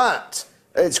on that.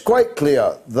 It's quite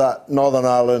clear that Northern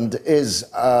Ireland is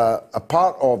a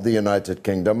part of the United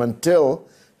Kingdom until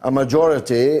a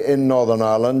majority in Northern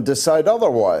Ireland decide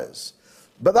otherwise.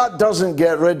 But that doesn't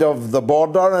get rid of the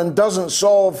border and doesn't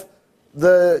solve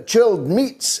the chilled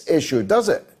meats issue, does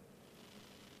it?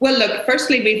 Well, look,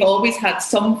 firstly, we've always had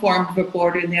some form of a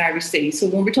border in the Irish Sea. So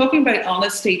when we're talking about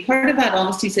honesty, part of that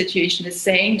honesty situation is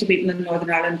saying to people in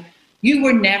Northern Ireland, you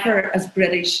were never as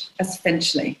British as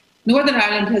Finchley. Northern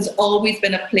Ireland has always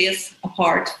been a place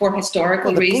apart for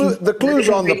historical reasons. The clue's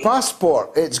on the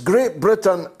passport. It's Great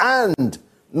Britain and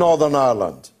Northern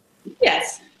Ireland.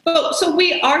 Yes, Well, so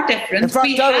we are different. In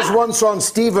fact, I was once on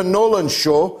Stephen Nolan's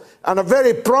show, and a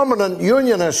very prominent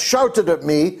unionist shouted at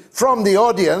me from the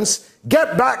audience,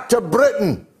 "Get back to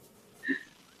Britain."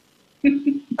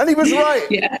 And he was right.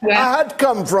 Yeah, well, I had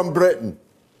come from Britain.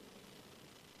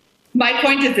 My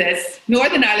point is this: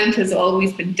 Northern Ireland has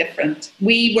always been different.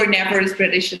 We were never as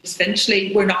British as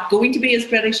Finchley. We're not going to be as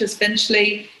British as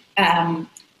Finchley.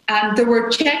 And there were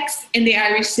checks in the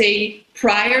Irish Sea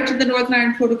prior to the Northern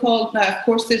Ireland Protocol. Now, of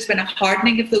course, there's been a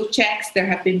hardening of those checks. There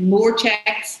have been more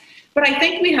checks. But I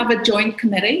think we have a joint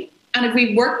committee. And if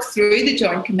we work through the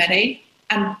joint committee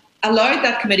and allowed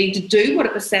that committee to do what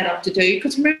it was set up to do,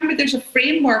 because remember, there's a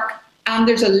framework and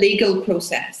there's a legal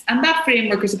process. And that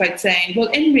framework is about saying, well,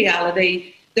 in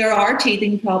reality, there are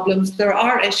teething problems. There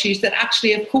are issues that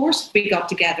actually, of course, we got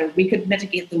together. We could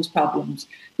mitigate those problems.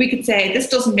 We could say, this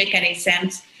doesn't make any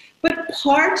sense. But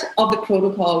part of the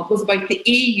protocol was about the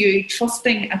EU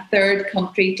trusting a third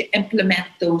country to implement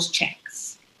those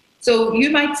checks. So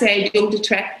you might say, don't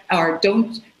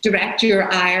direct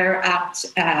your ire at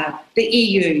the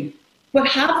EU, but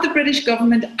have the British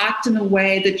government act in a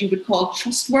way that you would call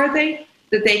trustworthy,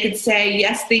 that they could say,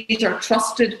 yes, these are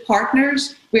trusted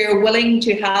partners. We're willing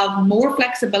to have more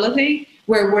flexibility.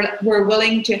 We're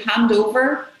willing to hand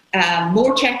over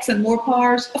more checks and more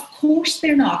powers. Of course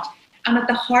they're not. And at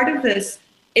the heart of this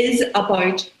is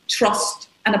about trust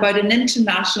and about an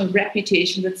international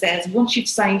reputation that says once you've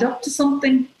signed up to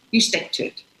something, you stick to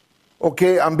it.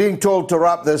 Okay, I'm being told to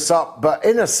wrap this up, but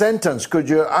in a sentence, could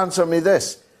you answer me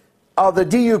this? Are the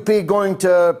DUP going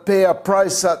to pay a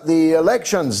price at the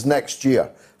elections next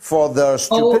year for their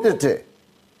stupidity?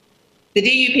 The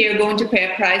DUP are going to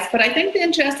pay a price, but I think the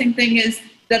interesting thing is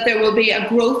that there will be a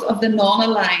growth of the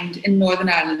non-aligned in Northern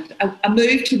Ireland, a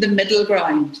move to the middle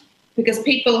ground, because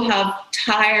people have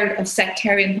tired of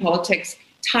sectarian politics,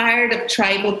 tired of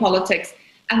tribal politics,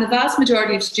 and the vast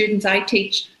majority of students I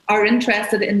teach are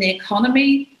interested in the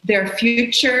economy, their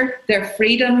future, their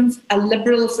freedoms, a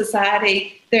liberal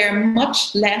society. They're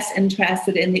much less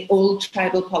interested in the old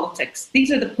tribal politics.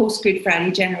 These are the post-Good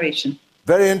Friday generation.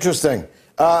 Very interesting.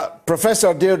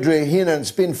 Professor Deirdre Heenan,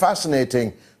 it's been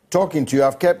fascinating talking to you.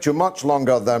 I've kept you much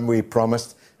longer than we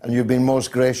promised, and you've been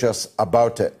most gracious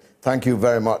about it. Thank you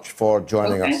very much for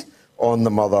joining us on the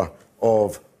Mother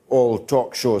of All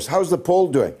Talk Shows. How's the poll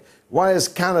doing? Why is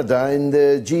Canada in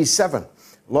the G7?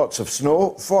 Lots of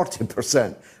snow,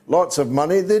 40%. Lots of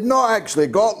money. They've not actually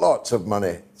got lots of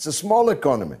money. It's a small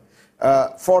economy.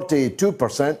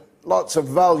 42%. Lots of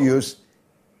values,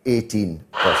 18%.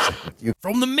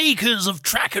 From the makers of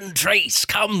Track and Trace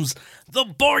comes the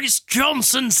Boris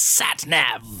Johnson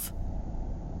sat-nav.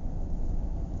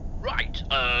 Right,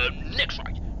 next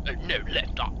right. No,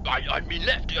 left. I mean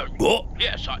left. What?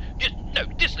 Yes,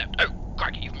 this left. Oh,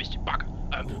 crikey, you've missed it, bugger.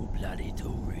 Oh, bloody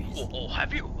Tories. Or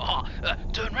have you?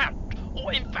 Turn round.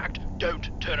 Or, in fact, don't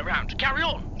turn around. Carry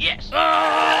on. Yes.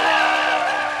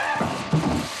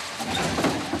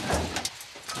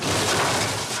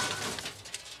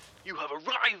 You have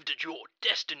arrived at your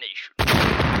destination.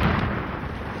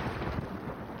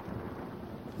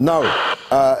 Now,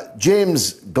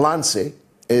 James Glancy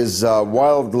is a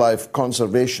wildlife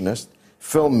conservationist,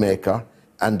 filmmaker,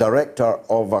 and director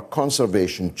of a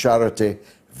conservation charity,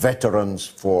 Veterans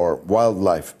for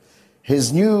Wildlife.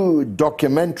 His new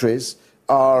documentaries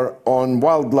are on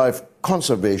wildlife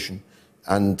conservation,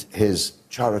 and his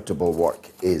charitable work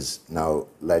is now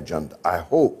legend. I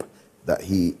hope that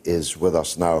he is with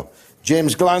us now.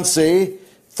 James Glancy,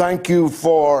 thank you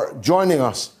for joining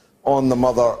us on the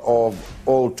Mother of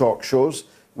All Talk Shows.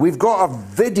 We've got a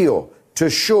video to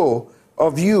show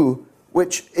of you,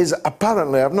 which is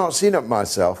apparently, I've not seen it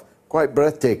myself, quite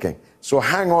breathtaking. So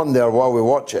hang on there while we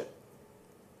watch it.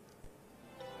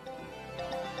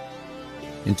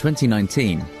 In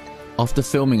 2019, after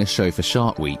filming a show for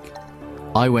Shark Week,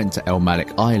 I went to El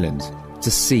Malik Island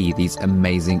to see these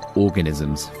amazing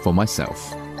organisms for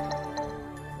myself.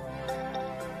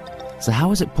 So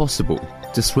how is it possible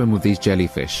to swim with these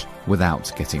jellyfish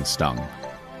without getting stung?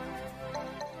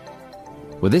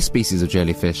 Well, this species of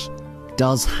jellyfish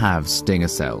does have stinger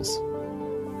cells,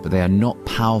 but they are not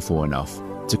powerful enough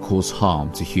to cause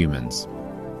harm to humans.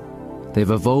 They've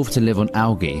evolved to live on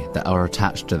algae that are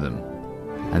attached to them,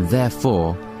 and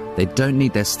therefore they don't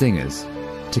need their stingers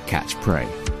to catch prey.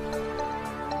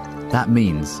 That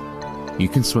means you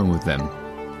can swim with them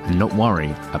and not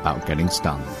worry about getting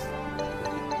stung.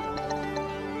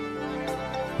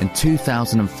 In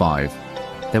 2005,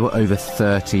 there were over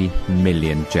 30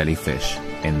 million jellyfish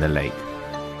in the lake.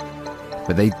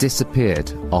 But they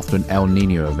disappeared after an El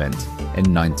Niño event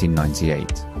in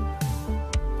 1998.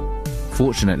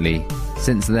 Fortunately,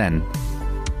 since then,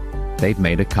 they've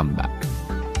made a comeback.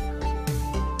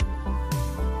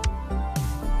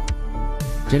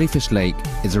 Jellyfish Lake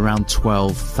is around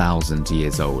 12,000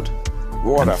 years old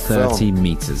and 30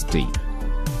 meters deep.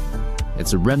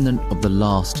 It's a remnant of the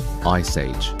last ice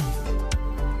age,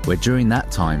 where during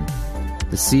that time,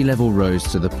 the sea level rose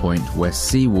to the point where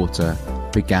seawater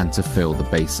began to fill the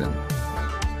basin.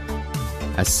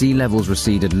 As sea levels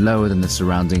receded lower than the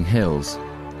surrounding hills,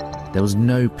 there was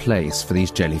no place for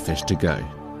these jellyfish to go.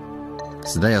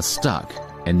 So they are stuck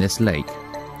in this lake,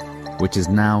 which is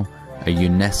now a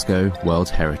UNESCO World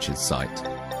Heritage Site.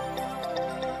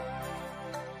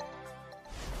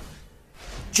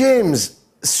 James,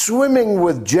 swimming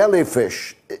with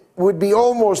jellyfish would be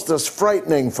almost as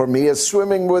frightening for me as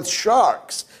swimming with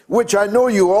sharks, which I know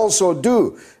you also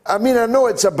do. I mean, I know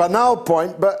it's a banal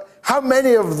point, but how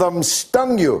many of them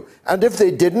stung you? And if they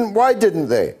didn't, why didn't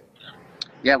they?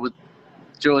 Yeah, well,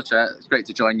 George, it's great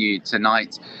to join you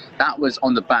tonight. That was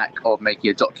on the back of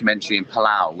making a documentary in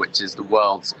Palau, which is the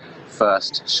world's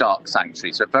first shark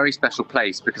sanctuary. So a very special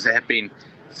place because it had been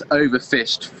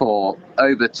overfished for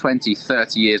over 20,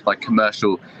 30 years by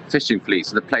commercial fishing fleets.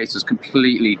 So the place was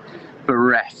completely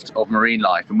bereft of marine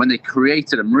life. And when they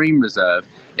created a marine reserve,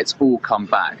 it's all come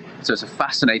back. So it's a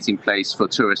fascinating place for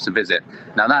tourists to visit.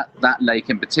 Now that lake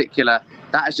in particular,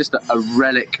 that is just a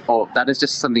relic of, that is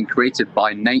just something created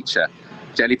by nature.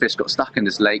 Jellyfish got stuck in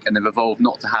this lake and they've evolved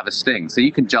not to have a sting. So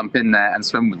you can jump in there and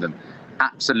swim with them.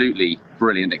 Absolutely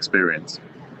brilliant experience.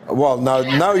 Well,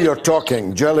 now you're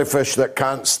talking jellyfish that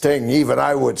can't sting. Even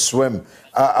I would swim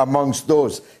amongst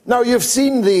those. Now, you've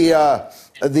seen the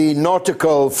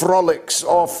nautical frolics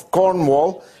off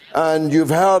Cornwall, and you've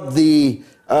heard the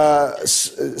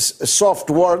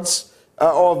soft words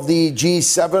of the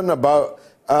G7 about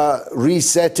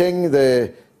resetting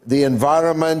the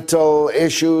environmental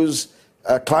issues,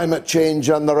 climate change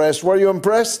and the rest. Were you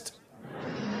impressed?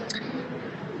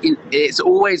 It's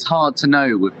always hard to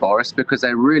know with Boris because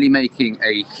they're really making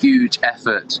a huge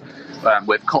effort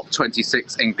with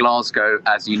COP26 in Glasgow.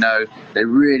 As you know, they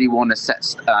really want to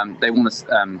set,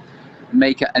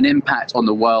 make an impact on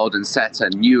the world and set a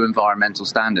new environmental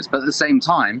standards. But at the same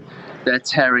time, they're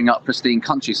tearing up pristine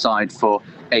countryside for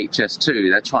HS2.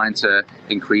 They're trying to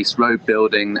increase road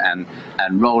building and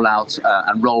roll out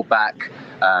and roll back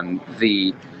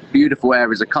the beautiful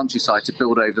areas of countryside to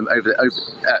build over them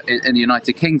in the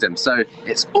United Kingdom. So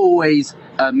it's always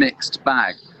a mixed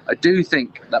bag. I do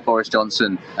think that Boris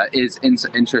Johnson is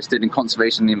interested in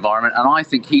conservation of the environment, and I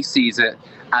think he sees it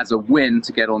as a win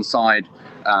to get on side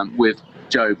with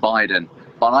Joe Biden.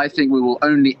 But I think we will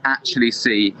only actually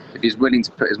see if he's willing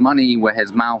to put his money where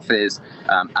his mouth is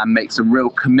and make some real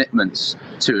commitments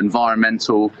to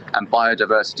environmental and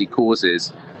biodiversity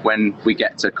causes when we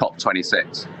get to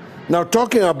COP26. Now,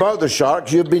 talking about the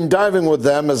sharks, you've been diving with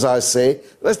them, as I say.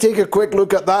 Let's take a quick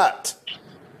look at that.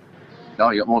 Oh,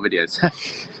 you got more videos.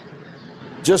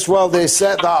 Just while they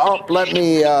set that up, let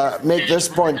me make this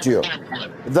point to you.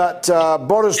 That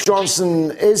Boris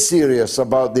Johnson is serious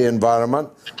about the environment,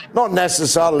 not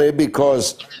necessarily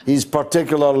because he's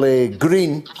particularly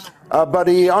green, but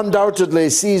he undoubtedly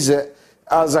sees it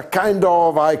as a kind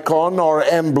of icon or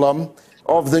emblem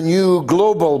of the new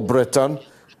global Britain,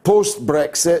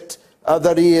 post-Brexit,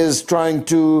 that he is trying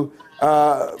to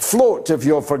float, if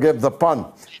you'll forgive the pun.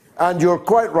 And you're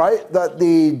quite right that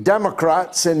the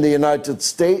Democrats in the United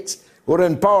States, who are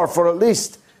in power for at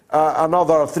least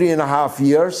another 3.5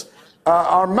 years,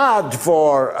 are mad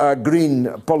for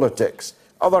green politics.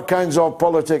 Other kinds of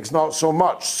politics, not so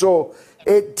much. So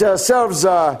it serves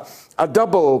a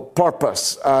double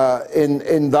purpose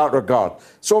in that regard.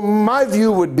 So my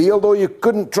view would be, although you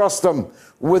couldn't trust them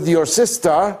with your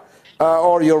sister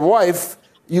or your wife,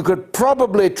 you could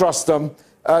probably trust them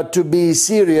to be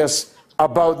serious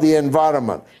about the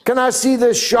environment. Can I see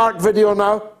this shark video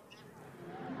now?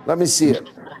 Let me see it.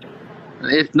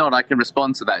 If not, I can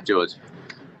respond to that, George.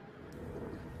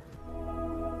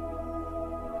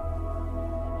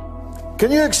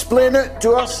 Can you explain it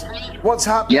to us? What's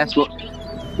happening? Yes,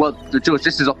 well, George,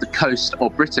 this is off the coast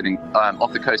of Britain,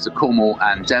 off the coast of Cornwall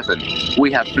and Devon.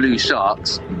 We have blue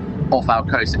sharks off our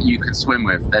coast that you can swim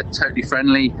with. They're totally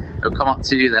friendly. They'll come up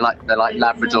to you. They're like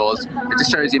Labradors. It just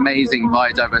shows the amazing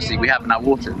biodiversity we have in our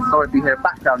water. Sorry if you hear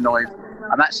background noise.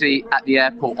 I'm actually at the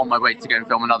airport on my way to go and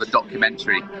film another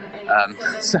documentary.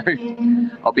 So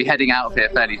I'll be heading out of here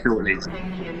fairly shortly.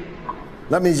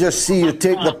 Let me just see you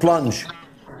take the plunge.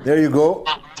 There you go.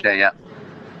 Yeah.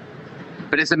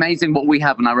 But it's amazing what we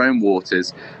have in our own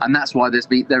waters, and that's why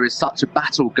there is such a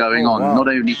battle going on, not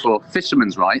only for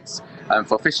fishermen's rights,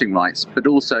 for fishing rights, but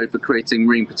also for creating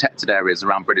marine protected areas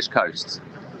around British coasts.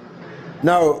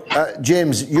 Now,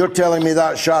 James, you're telling me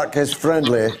that shark is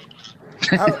friendly.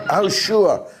 How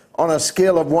sure, on a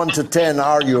scale of 1 to 10,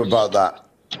 are you about that?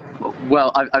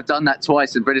 Well, I've done that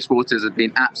twice in British waters and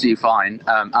been absolutely fine,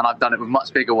 and I've done it with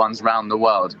much bigger ones around the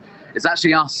world. It's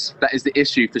actually us that is the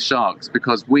issue for sharks,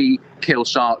 because we kill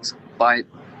sharks by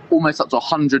almost up to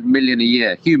 100 million a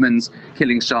year, humans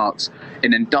killing sharks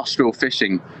in industrial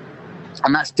fishing,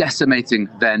 and that's decimating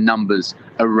their numbers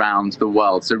around the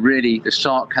world. So really, the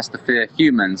shark has to fear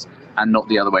humans and not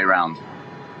the other way around.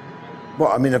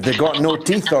 Well, I mean, if they've got no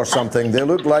teeth or something, they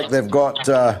look like they've got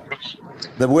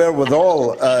the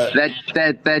wherewithal.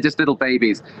 They're just little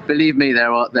babies. Believe me,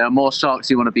 there are more sharks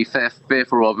you want to be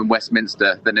fearful of in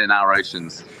Westminster than in our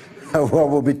oceans. Well,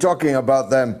 we'll be talking about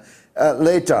them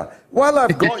later. While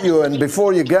I've got you, and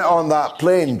before you get on that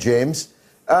plane, James,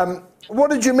 what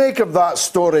did you make of that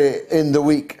story in the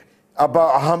week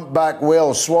about a humpback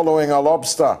whale swallowing a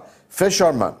lobster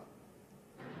fisherman?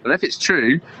 Well, if it's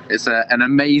true, it's an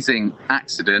amazing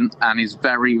accident, and he's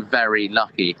very, very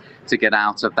lucky to get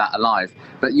out of that alive.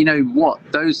 But you know what?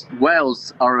 Those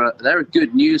whales they're a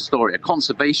good news story, a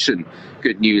conservation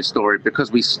good news story,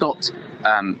 because we stopped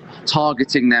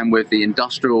targeting them with the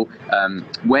industrial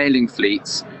whaling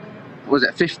fleets, was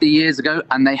it 50 years ago,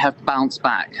 and they have bounced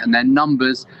back, and their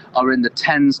numbers are in the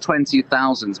tens,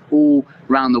 20,000s all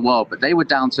around the world, but they were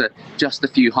down to just a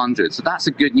few hundred. So that's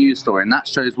a good news story, and that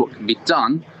shows what can be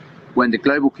done when the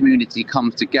global community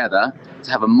comes together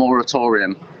to have a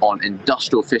moratorium on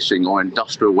industrial fishing or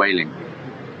industrial whaling.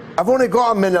 I've only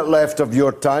got a minute left of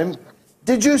your time.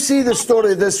 Did you see the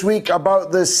story this week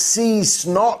about the sea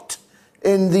snot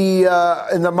in the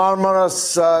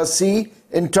Marmaris Sea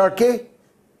in Turkey?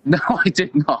 No, I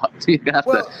did not. You have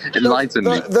to enlighten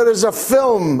me. There is a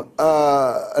film,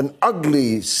 an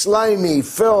ugly, slimy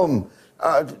film,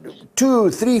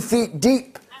 2-3 feet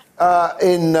deep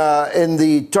in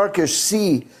the Turkish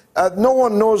Sea. No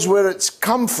one knows where it's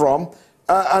come from,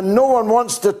 and no one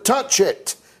wants to touch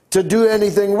it to do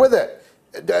anything with it.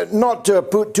 Not to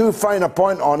put too fine a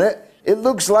point on it, it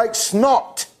looks like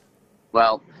snot.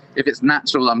 Well, if it's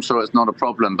natural, I'm sure it's not a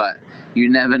problem, but you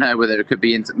never know whether it could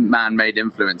be man-made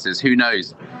influences. Who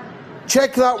knows?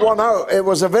 Check that one out. It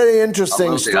was a very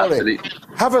interesting story. Absolutely.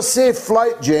 Have a safe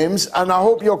flight, James, and I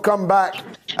hope you'll come back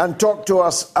and talk to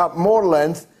us at more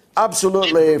length.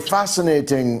 Absolutely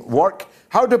fascinating work.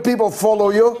 How do people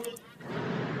follow you?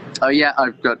 Oh, yeah,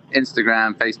 I've got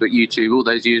Instagram, Facebook, YouTube, all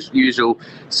those usual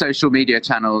social media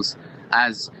channels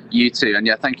as you too. And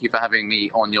yeah, thank you for having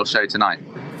me on your show tonight.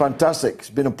 Fantastic. It's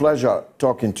been a pleasure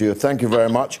talking to you. Thank you very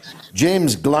much.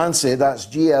 James Glancy, that's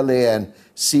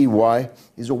Glancy.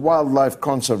 He's a wildlife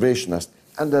conservationist.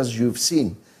 And as you've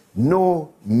seen,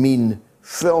 no mean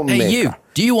filmmaker. Hey, you.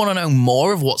 Do you want to know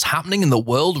more of what's happening in the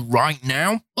world right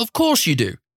now? Of course you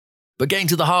do. But getting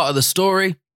to the heart of the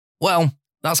story, well,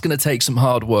 that's going to take some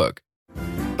hard work.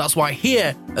 That's why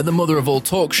here at the Mother of All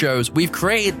Talk Shows, we've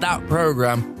created that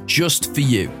program just for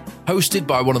you, hosted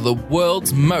by one of the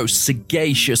world's most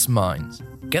sagacious minds.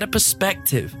 Get a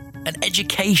perspective, an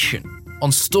education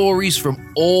on stories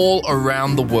from all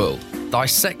around the world,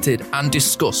 dissected and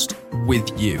discussed with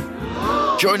you.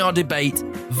 Join our debate,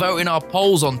 vote in our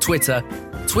polls on Twitter,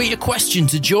 tweet a question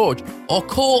to George, or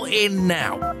call in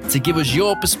now to give us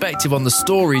your perspective on the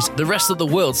stories the rest of the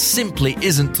world simply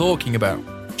isn't talking about.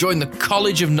 Join the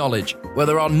College of Knowledge, where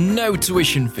there are no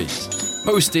tuition fees.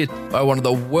 Hosted by one of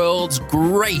the world's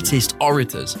greatest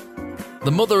orators.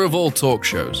 The Mother of All Talk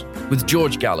Shows with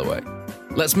George Galloway.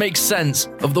 Let's make sense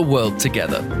of the world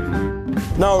together.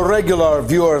 Now, regular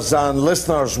viewers and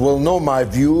listeners will know my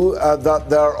view that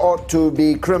there ought to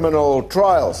be criminal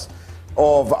trials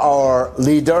of our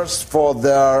leaders for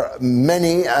their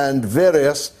many and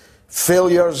various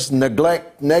failures,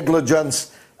 neglect,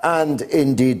 negligence, and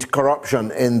indeed corruption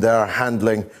in their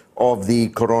handling of the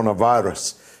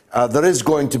coronavirus. There is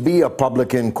going to be a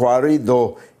public inquiry,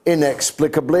 though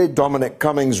inexplicably Dominic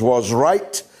Cummings was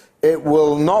right. It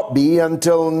will not be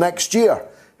until next year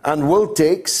and will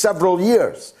take several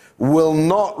years, will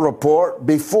not report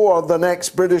before the next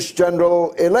British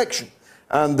general election,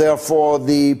 and therefore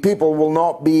the people will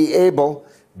not be able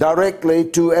directly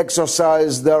to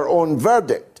exercise their own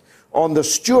verdict on the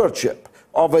stewardship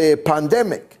of a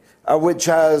pandemic which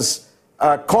has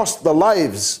cost the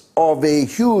lives of a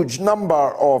huge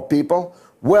number of people,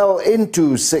 well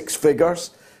into six figures,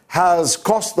 has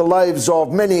cost the lives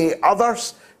of many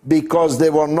others because they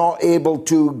were not able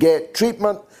to get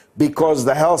treatment, because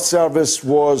the health service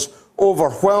was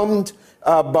overwhelmed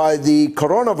by the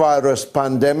coronavirus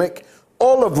pandemic,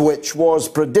 all of which was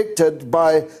predicted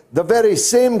by the very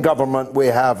same government we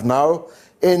have now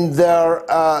in their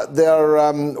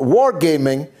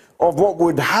wargaming of what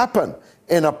would happen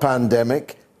in a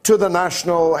pandemic to the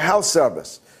National Health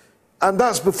Service. And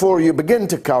that's before you begin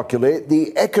to calculate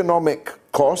the economic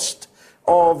cost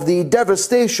of the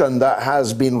devastation that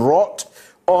has been wrought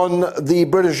on the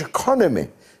British economy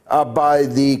by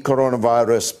the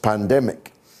coronavirus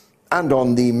pandemic, and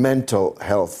on the mental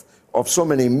health of so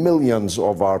many millions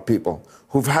of our people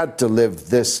who've had to live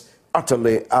this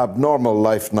utterly abnormal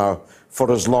life now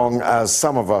for as long as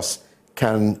some of us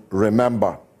can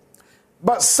remember.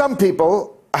 But some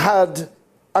people had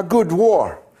a good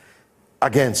war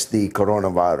against the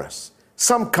coronavirus.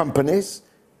 Some companies,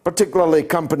 particularly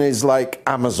companies like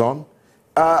Amazon,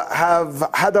 have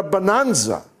had a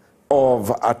bonanza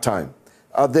of a time.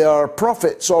 Their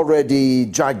profits, already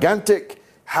gigantic,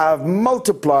 have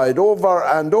multiplied over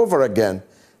and over again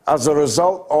as a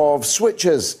result of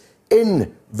switches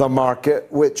in the market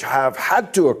which have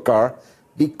had to occur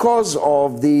because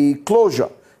of the closure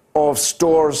of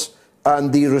stores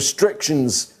and the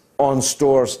restrictions on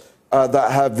stores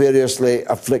that have variously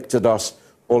afflicted us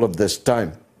all of this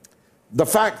time. The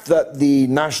fact that the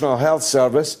National Health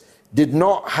Service did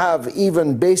not have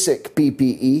even basic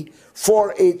PPE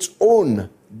for its own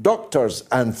doctors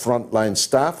and frontline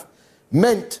staff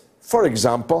meant, for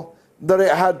example, that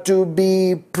it had to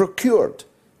be procured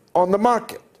on the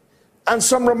market. And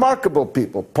some remarkable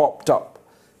people popped up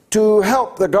to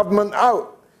help the government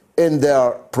out in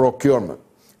their procurement.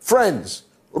 Friends,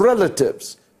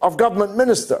 relatives of government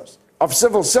ministers, of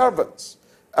civil servants,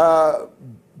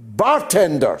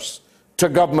 bartenders to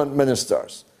government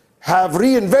ministers have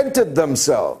reinvented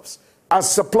themselves as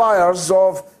suppliers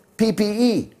of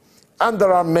PPE. And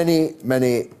there are many,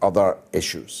 many other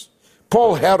issues.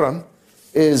 Paul Heron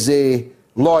is a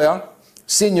lawyer,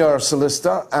 senior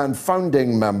solicitor, and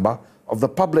founding member of the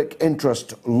Public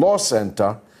Interest Law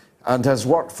Centre, and has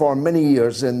worked for many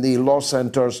years in the law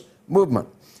centres movement.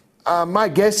 My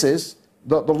guess is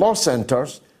that the law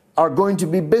centres are going to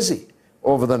be busy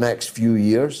over the next few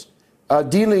years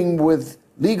dealing with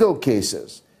legal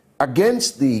cases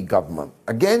against the government,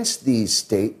 against the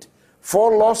state,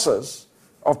 for losses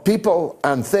of people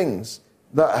and things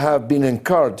that have been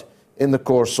incurred in the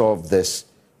course of this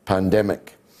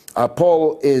pandemic.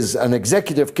 Paul is an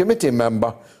executive committee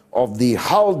member of the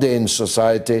Haldane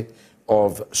Society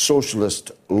of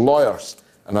Socialist Lawyers,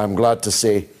 and I'm glad to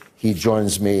say he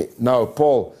joins me now.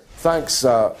 Paul, thanks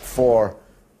for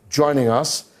joining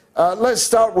us. Let's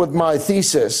start with my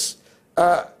thesis.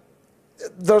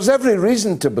 There's every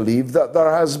reason to believe that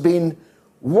there has been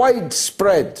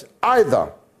widespread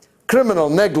either criminal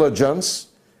negligence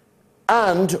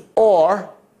and or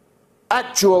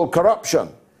actual corruption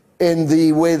in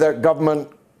the way that government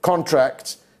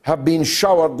contracts have been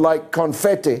showered like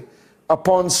confetti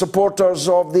upon supporters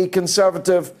of the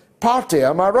Conservative Party.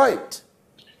 Am I right?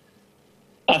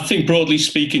 I think broadly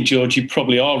speaking, George, you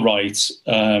probably are right.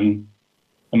 I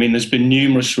mean, there's been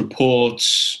numerous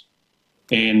reports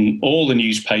in all the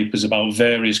newspapers about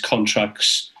various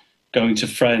contracts going to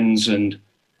friends and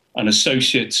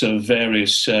associates of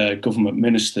various government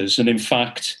ministers. And in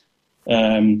fact,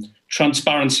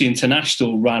 Transparency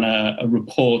International ran a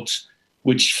report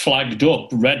which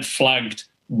red flagged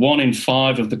 1 in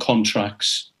 5 of the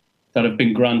contracts that have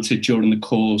been granted during the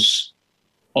course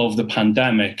of the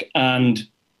pandemic. And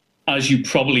as you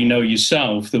probably know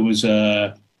yourself, there was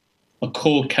a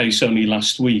court case only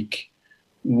last week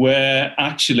where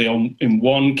actually in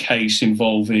one case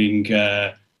involving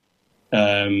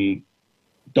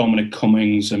Dominic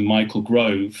Cummings and Michael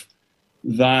Grove,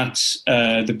 that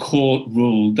the court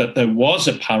ruled that there was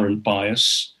apparent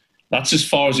bias. That's as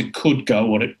far as it could go,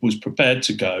 or it was prepared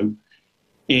to go,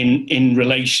 in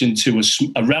relation to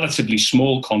a relatively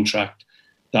small contract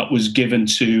that was given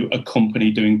to a company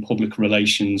doing public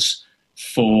relations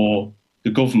for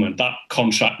the government. That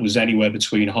contract was anywhere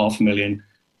between $500,000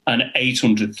 and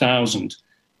 $800,000.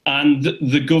 And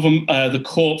the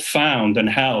court found and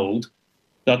held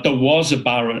that there was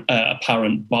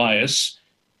apparent bias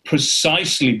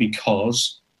precisely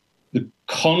because the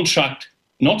contract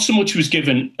not so much was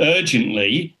given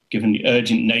urgently, given the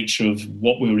urgent nature of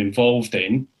what we were involved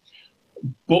in,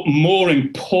 but more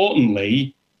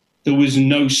importantly, there was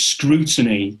no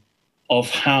scrutiny of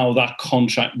how that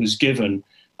contract was given.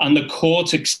 And the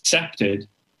court accepted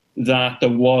that there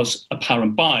was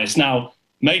apparent bias. Now,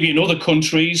 maybe in other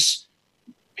countries,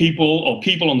 people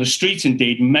on the street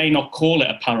indeed may not call it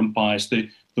apparent bias. The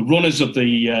runners of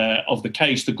the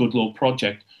case, the Good Law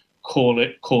Project, called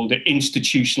it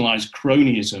institutionalized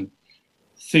cronyism.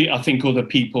 I think other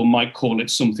people might call it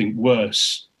something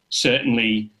worse.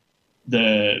 Certainly,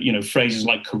 phrases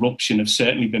like corruption have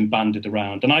certainly been bandied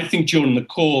around. And I think during the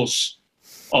course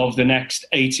of the next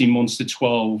 18 months to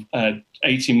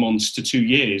 2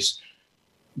 years,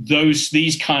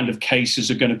 these kind of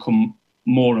cases are going to come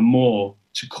more and more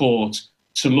to court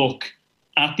to look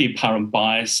at the apparent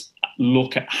bias,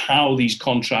 look at how these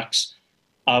contracts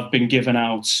have been given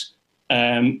out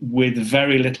with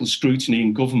very little scrutiny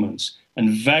in government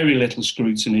and very little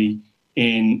scrutiny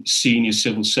in senior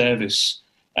civil service.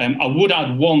 I would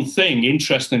add one thing,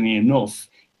 interestingly enough,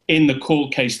 in the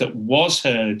court case that was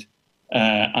heard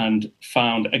and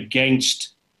found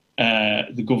against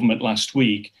the government last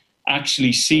week,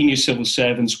 actually senior civil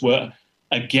servants were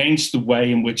against the way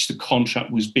in which the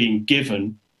contract was being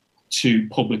given to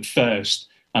Public First.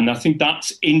 And I think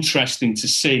that's interesting to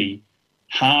see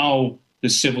how the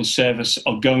civil service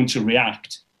are going to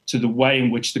react to the way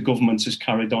in which the government has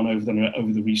carried on over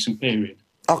the recent period.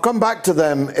 I'll come back to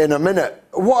them in a minute.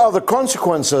 What are the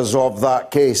consequences of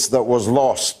that case that was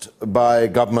lost by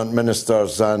government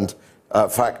ministers and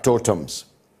factotums?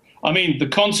 I mean, the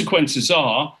consequences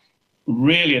are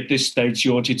really at this stage,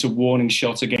 George, it's a warning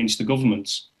shot against the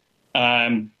government.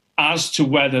 As to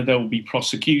whether there will be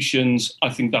prosecutions, I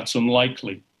think that's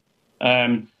unlikely.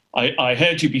 I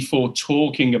heard you before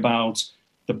talking about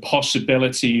the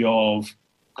possibility of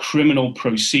criminal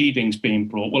proceedings being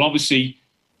brought. Well, obviously,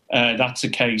 that's a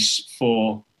case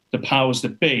for the powers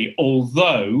that be.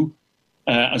 Although,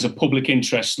 as a public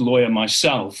interest lawyer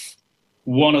myself,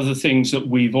 one of the things that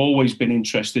we've always been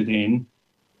interested in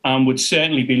and would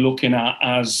certainly be looking at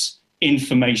as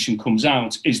information comes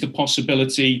out is the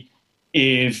possibility,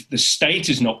 if the state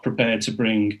is not prepared to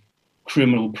bring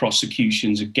criminal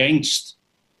prosecutions against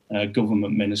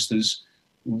government ministers,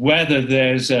 whether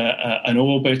there's an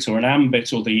orbit or an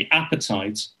ambit or the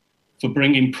appetite for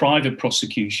bringing private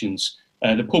prosecutions.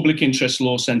 The Public Interest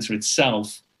Law Centre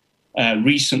itself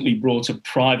recently brought a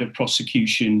private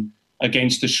prosecution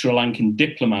against a Sri Lankan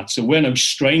diplomat. So we're no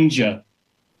stranger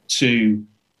to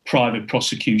private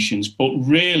prosecutions, but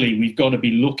really we've got to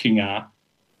be looking at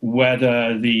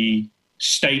whether the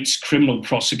state's criminal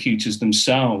prosecutors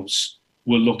themselves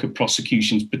will look at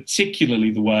prosecutions,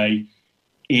 particularly the way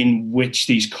in which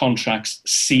these contracts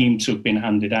seem to have been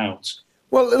handed out.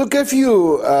 Well, look, if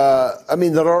you,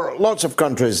 there are lots of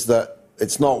countries that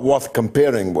it's not worth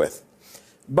comparing with.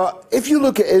 But if you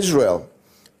look at Israel,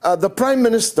 the Prime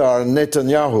Minister,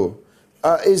 Netanyahu,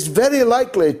 is very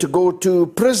likely to go to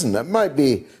prison. It might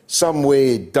be some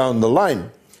way down the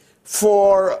line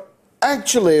for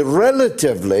actually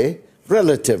relatively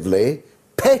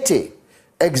petty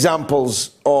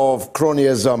examples of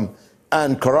cronyism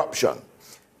and corruption.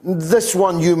 This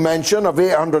one you mentioned of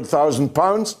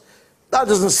 £800,000, that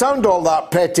doesn't sound all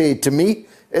that petty to me.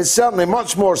 It's certainly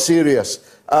much more serious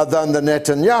than the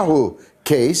Netanyahu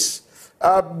case.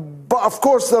 But of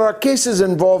course, there are cases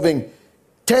involving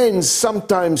tens,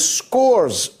 sometimes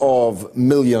scores of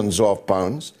millions of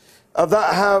pounds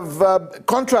that have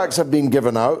contracts have been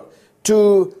given out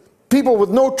to people with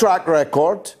no track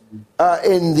record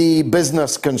in the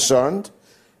business concerned,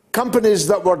 companies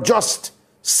that were just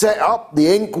set up, the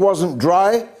ink wasn't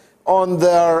dry on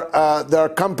their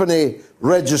company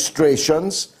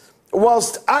registrations,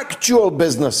 whilst actual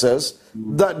businesses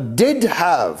that did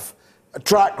have a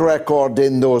track record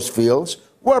in those fields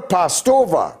were passed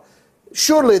over.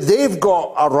 Surely they've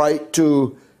got a right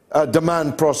to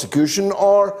demand prosecution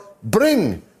or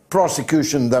bring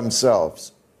prosecution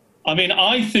themselves. I mean,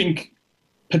 I think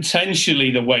potentially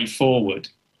the way forward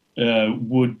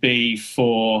would be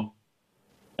for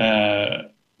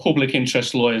public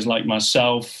interest lawyers like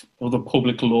myself or the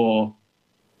public law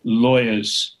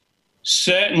lawyers,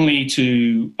 certainly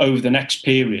to, over the next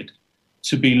period,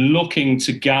 to be looking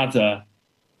to gather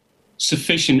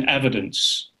sufficient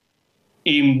evidence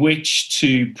in which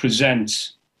to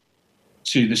present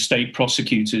to the state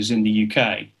prosecutors in the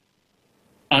UK.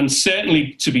 And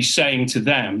certainly to be saying to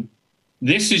them,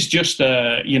 this is just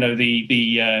the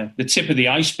tip of the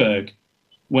iceberg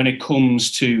when it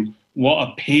comes to what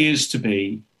appears to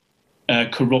be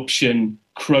corruption,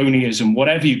 cronyism,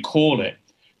 whatever you call it.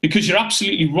 Because you're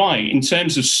absolutely right in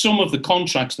terms of some of the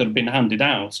contracts that have been handed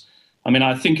out. I mean,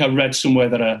 I think I read somewhere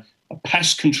that a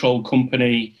pest control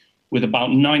company with about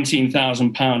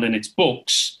 £19,000 in its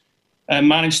books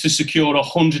managed to secure a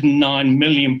 £109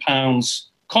 million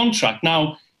contract.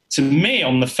 Now, to me,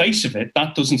 on the face of it,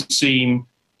 that doesn't seem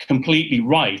completely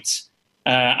right.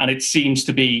 And it seems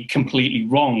to be completely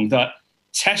wrong that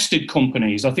tested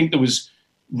companies, I think there was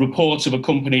reports of a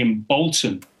company in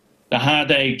Bolton that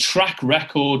had a track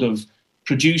record of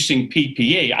producing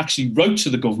PPE, actually wrote to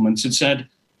the government and said,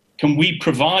 can we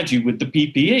provide you with the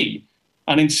PPE?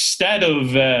 And instead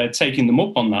of taking them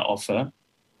up on that offer,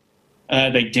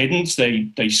 they didn't.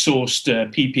 They sourced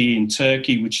PPE in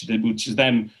Turkey, which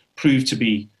then proved to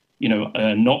be,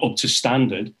 not up to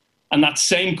standard. And that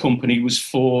same company was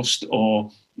forced,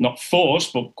 or not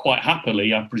forced, but quite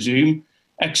happily, I presume,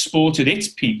 exported its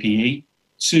PPE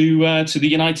to the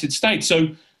United States. So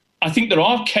I think there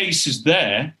are cases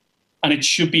there, and it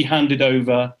should be handed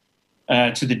over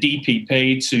to the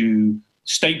DPP, to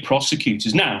state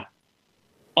prosecutors. Now,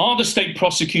 are the state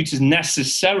prosecutors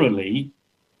necessarily,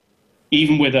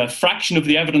 even with a fraction of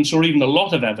the evidence or even a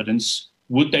lot of evidence,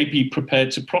 would they be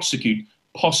prepared to prosecute?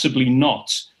 Possibly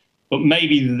not. But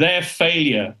maybe their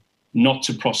failure not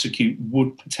to prosecute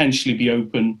would potentially be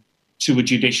open to a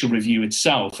judicial review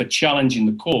itself, a challenge in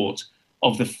the court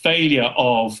of the failure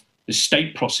of the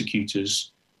state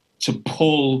prosecutors to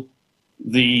pull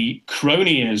the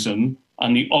cronyism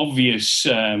and the obvious,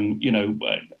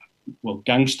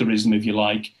 gangsterism, if you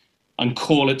like, and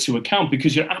call it to account.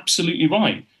 Because you're absolutely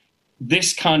right.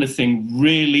 This kind of thing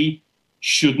really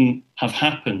shouldn't have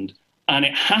happened. And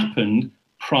it happened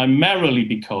primarily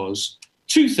because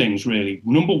two things, really.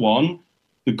 Number one,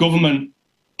 the government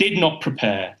did not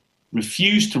prepare,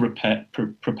 refused to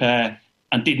prepare,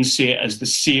 and didn't see it as the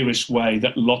serious way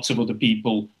that lots of other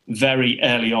people very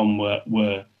early on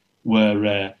were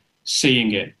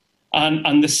seeing it.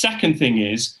 And the second thing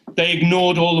is they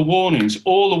ignored all the warnings.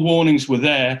 All the warnings were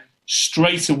there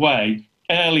straight away,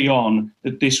 early on,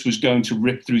 that this was going to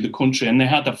rip through the country. And they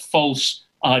had a false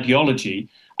ideology.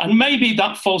 And maybe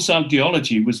that false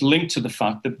ideology was linked to the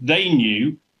fact that they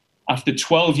knew, after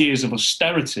 12 years of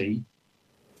austerity,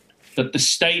 that the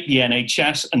state, the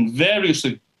NHS, and various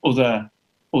other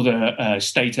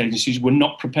state agencies were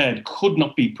not prepared, could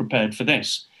not be prepared for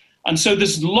this. And so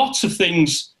there's lots of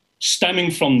things stemming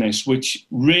from this which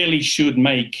really should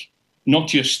make not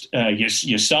just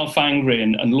yourself angry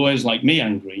and lawyers like me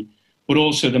angry, but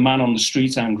also the man on the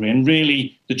street angry, and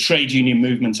really the trade union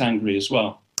movement angry as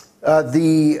well.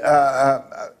 The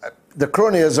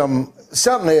cronyism,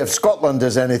 certainly if Scotland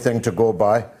is anything to go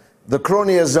by, the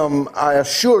cronyism, I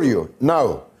assure you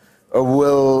now,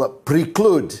 will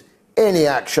preclude any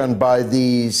action by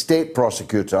the state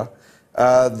prosecutor.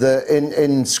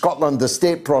 In Scotland, the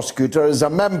state prosecutor is a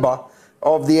member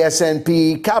of the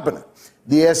SNP cabinet.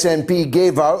 The SNP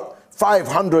gave out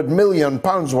 £500 million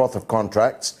worth of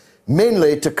contracts,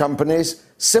 mainly to companies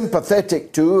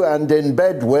sympathetic to and in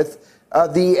bed with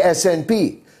the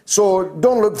SNP. So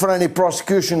don't look for any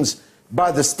prosecutions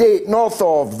by the state north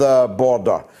of the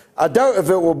border. I doubt if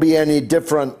it will be any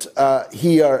different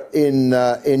here in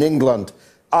England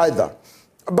either.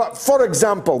 But for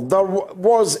example, there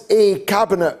was a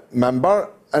cabinet member,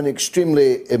 an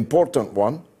extremely important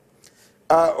one,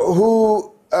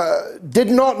 who did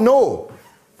not know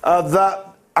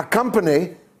that a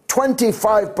company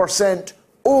 25%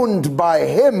 owned by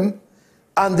him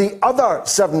and the other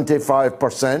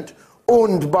 75%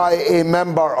 owned by a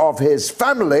member of his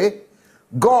family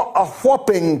got a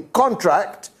whopping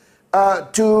contract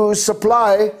to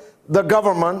supply the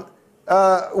government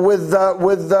with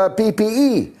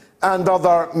PPE and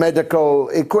other medical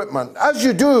equipment. As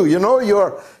you do,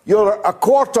 you're a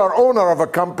quarter owner of a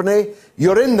company,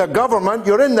 you're in the government,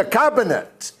 you're in the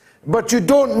cabinet, but you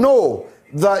don't know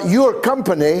that your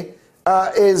company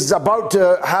is about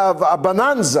to have a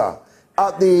bonanza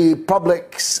at the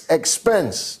public's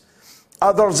expense.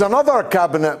 There's another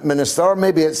cabinet minister,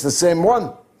 maybe it's the same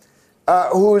one,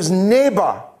 whose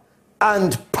neighbour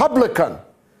and publican,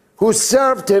 who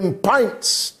served him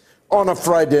pints on a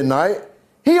Friday night,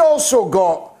 he also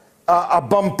got a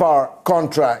bumper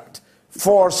contract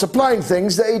for supplying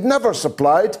things that he'd never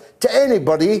supplied to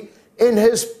anybody in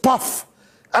his puff.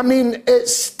 I mean, it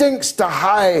stinks to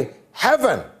high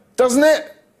heaven, doesn't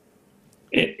it?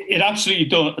 It absolutely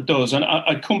does. And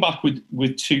I come back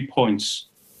with 2 points.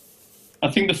 I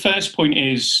think the first point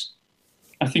is,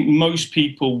 I think most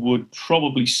people would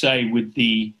probably say with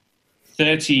the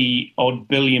 30-odd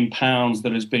billion pounds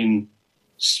that has been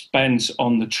spent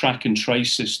on the track and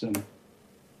trace system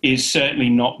is certainly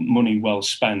not money well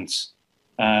spent.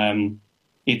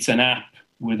 It's an app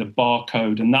with a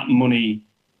barcode, and that money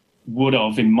would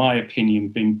have, in my opinion,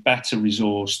 been better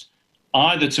resourced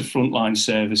either to frontline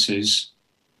services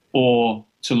or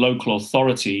to local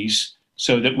authorities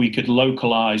so that we could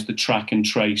localise the track and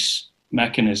trace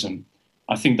mechanism.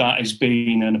 I think that has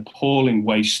been an appalling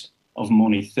waste of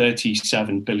money,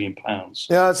 £37 billion.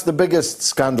 Yeah, it's the biggest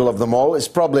scandal of them all. It's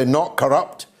probably not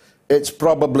corrupt. It's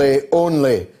probably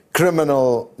only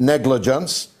criminal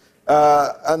negligence.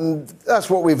 And that's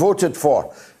what we voted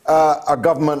for, a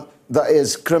government that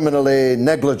is criminally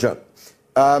negligent.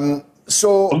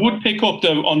 So I would pick up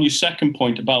though on your second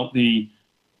point about I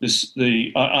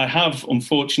have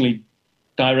unfortunately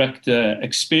direct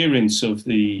experience of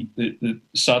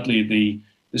sadly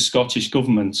the Scottish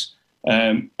government.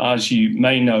 As you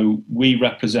may know, we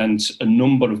represent a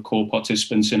number of core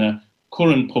participants in a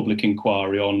current public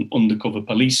inquiry on undercover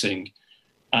policing,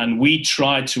 and we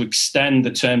tried to extend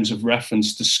the terms of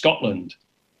reference to Scotland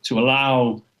to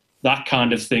allow that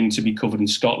kind of thing to be covered in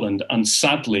Scotland. And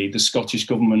sadly, the Scottish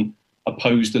government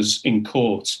opposed us in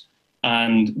court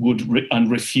and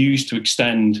refused to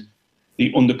extend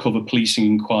the undercover policing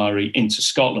inquiry into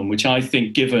Scotland, which I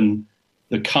think, given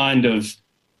the kind of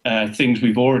things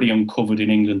we've already uncovered in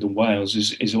England and Wales,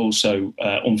 is also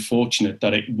unfortunate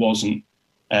that it wasn't,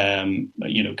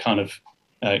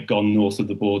 gone north of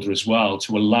the border as well,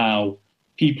 to allow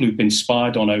people who've been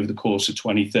spied on over the course of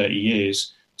 20, 30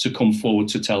 years to come forward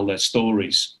to tell their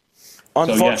stories.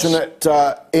 Unfortunate,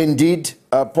 indeed.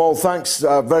 Paul, thanks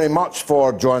very much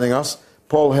for joining us.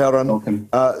 Paul Heron,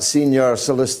 Senior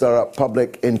Solicitor at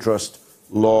Public Interest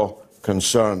Law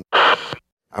Concern.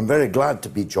 I'm very glad to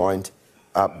be joined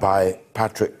by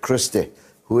Patrick Christie,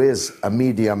 who is a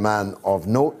media man of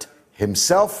note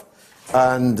himself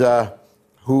and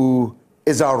who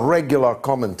is a regular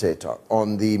commentator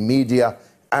on the media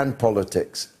and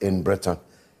politics in Britain.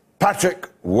 Patrick,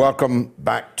 welcome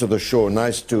back to the show.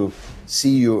 Nice to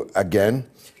see you again.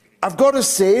 I've got to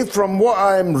say, from what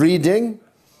I'm reading,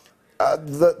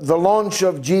 the launch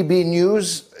of GB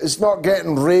News is not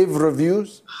getting rave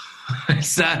reviews.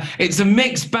 It's a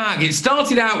mixed bag. It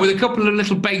started out with a couple of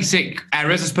little basic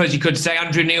errors, I suppose you could say.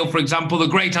 Andrew Neil, for example, the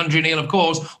great Andrew Neil, of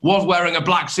course, was wearing a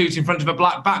black suit in front of a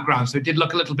black background, so it did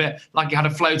look a little bit like he had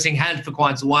a floating head for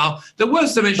quite a while. There were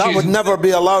some issues. That would never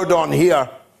be allowed on here.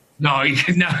 No, you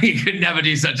could never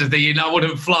do such a thing. That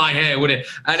wouldn't fly here, would it?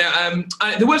 And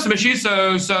there were some issues.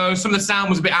 So some of the sound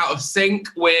was a bit out of sync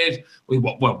with where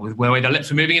the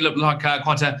lips were moving. It looked like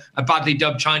quite a badly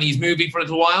dubbed Chinese movie for a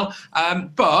little while.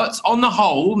 But on the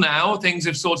whole, now things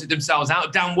have sorted themselves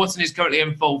out. Dan Wootton is currently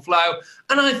in full flow.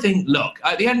 And I think, look,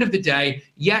 at the end of the day,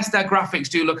 yes, their graphics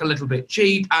do look a little bit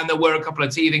cheap, and there were a couple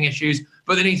of teething issues,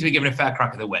 but they need to be given a fair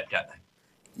crack of the whip, don't they?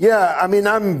 Yeah, I mean,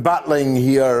 I'm battling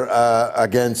here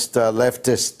against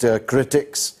leftist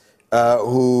critics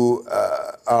who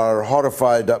are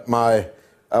horrified at my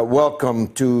welcome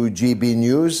to GB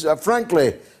News.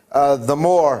 Frankly, the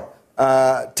more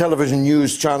television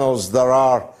news channels there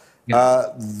are,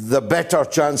 the better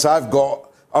chance I've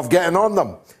got of getting on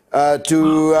them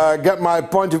to get my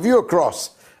point of view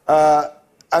across.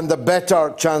 And the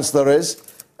better chance there is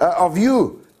of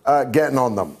you getting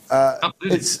on them.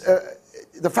 It's...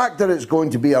 the fact that it's going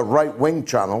to be a right-wing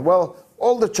channel, well,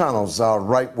 all the channels are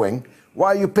right-wing.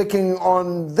 Why are you picking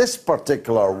on this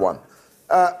particular one?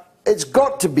 It's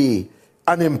got to be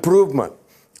an improvement,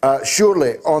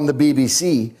 surely, on the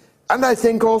BBC, and I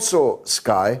think also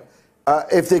Sky,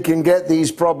 if they can get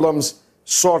these problems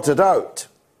sorted out.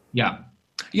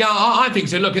 Yeah, I think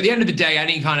so. Look, at the end of the day,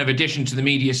 any kind of addition to the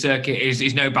media circuit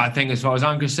is no bad thing as far as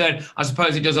I'm concerned. I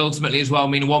suppose it does ultimately as well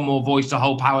mean one more voice to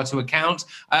hold power to account.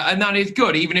 And that is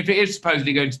good, even if it is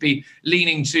supposedly going to be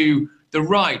leaning to the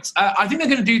right. I think they're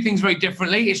going to do things very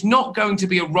differently. It's not going to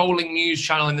be a rolling news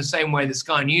channel in the same way that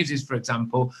Sky News is, for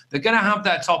example. They're going to have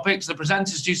their topics. The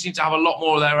presenters do seem to have a lot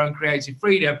more of their own creative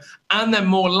freedom, and then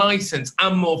more license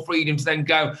and more freedom to then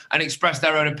go and express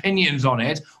their own opinions on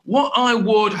it. What I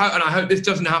would hope, and I hope this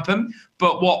doesn't happen,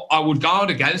 but what I would guard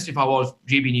against if I was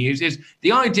GB News is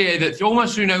the idea that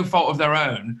almost through no fault of their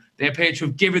own, they appear to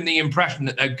have given the impression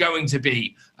that they're going to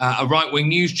be a right-wing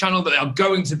news channel, that they are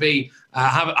going to be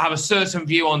have a certain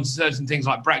view on certain things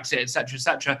like Brexit, etc.,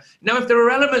 etc. Now, if there are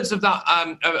elements of that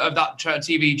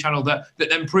TV channel that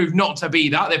then prove not to be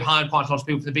that, they've hired quite a lot of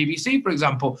people for the BBC, for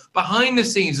example. Behind the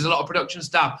scenes, there's a lot of production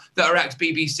staff that are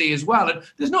ex-BBC as well, and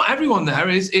there's not everyone there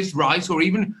is right or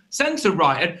even centre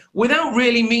right, and without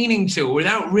really meaning to, or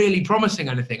without really promising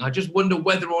anything, I just wonder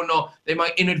whether or not they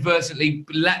might inadvertently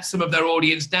let some of their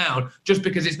audience down just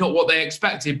because it's not what they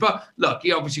expected. But look,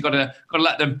 you obviously got to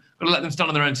let them stand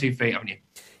on their own 2 feet, haven't you?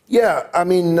 Yeah, I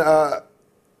mean,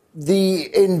 the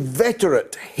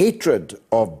inveterate hatred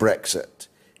of Brexit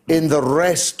in the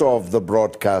rest of the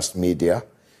broadcast media,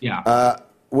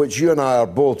 which you and I are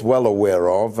both well aware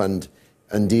of and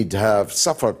indeed have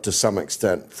suffered to some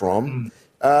extent from,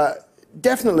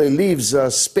 definitely leaves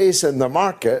a space in the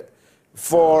market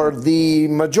for the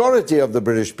majority of the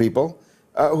British people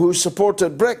who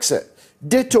supported Brexit.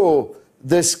 Ditto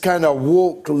this kind of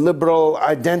woke, liberal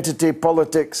identity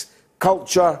politics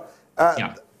culture.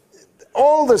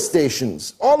 All the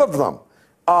stations, all of them,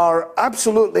 are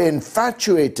absolutely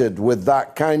infatuated with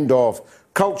that kind of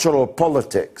cultural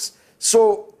politics.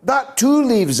 So that too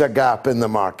leaves a gap in the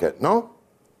market, no?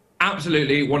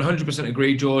 Absolutely, 100%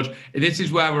 agree, George. This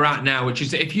is where we're at now, which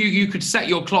is that if you could set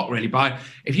your clock really by,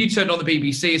 if you turned on the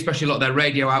BBC, especially a lot of their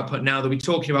radio output now, they'll be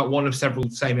talking about one of several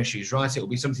same issues, right? It'll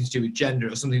be something to do with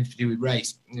gender, or something to do with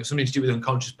race, something to do with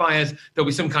unconscious bias. There'll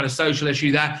be some kind of social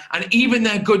issue there. And even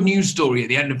their good news story at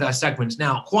the end of their segments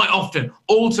now, quite often,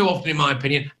 all too often in my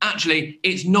opinion, actually,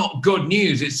 it's not good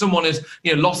news. It's someone has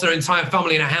lost their entire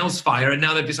family in a house fire and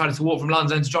now they've decided to walk from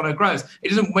Land's End to John O'Groats. It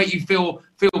doesn't make you feel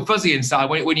fuzzy inside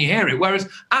when you hear it. Whereas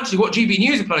actually what GB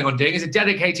News are planning on doing is a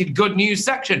dedicated good news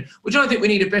section, which I think we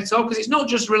need a bit of, because it's not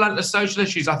just relentless social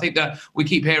issues. I think that we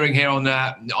keep hearing here on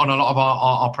a lot of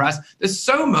our press. There's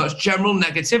so much general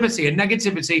negativity and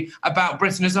negativity about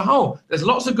Britain as a whole. There's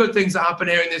lots of good things that happen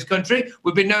here in this country.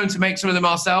 We've been known to make some of them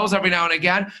ourselves every now and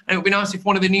again. And it would be nice if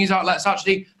one of the news outlets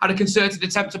actually had a concerted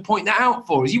attempt to point that out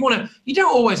for us. You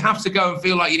don't always have to go and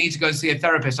feel like you need to go and see a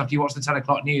therapist after you watch the 10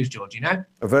 o'clock news, George,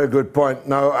 A very good point.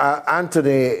 Now,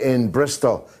 Anthony in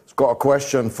Bristol has got a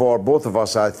question for both of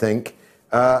us, I think.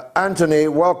 Anthony,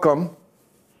 welcome.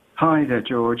 Hi there,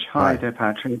 George. Hi there,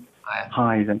 Patrick.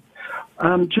 Hi there.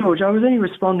 George, I was only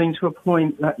responding to a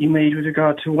point that you made with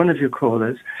regard to one of your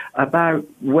callers about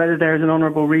whether there's an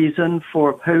honourable reason for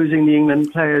opposing the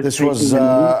England players. This was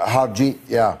Harjeet,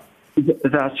 yeah.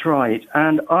 That's right.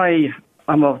 And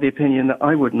I'm of the opinion that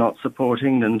I would not support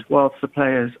England whilst the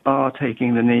players are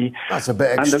taking the knee. That's a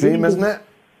bit extreme, isn't it?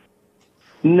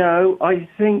 No, I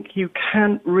think you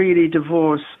can't really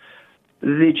divorce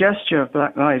the gesture of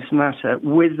Black Lives Matter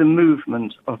with the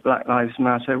movement of Black Lives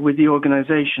Matter, with the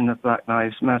organisation of Black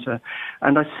Lives Matter.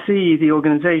 And I see the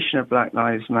organisation of Black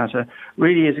Lives Matter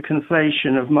really as a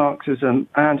conflation of Marxism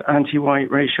and anti-white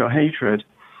racial hatred.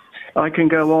 I can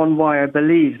go on why I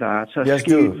believe that. Yes,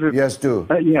 do.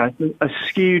 A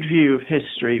skewed view of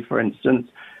history, for instance,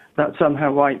 that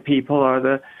somehow white people are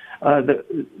the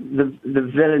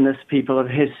villainous people of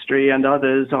history and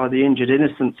others are the injured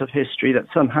innocents of history, that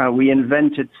somehow we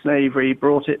invented slavery,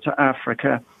 brought it to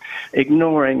Africa,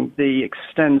 ignoring the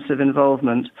extensive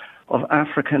involvement of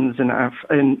Africans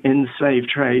in slave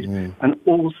trade, and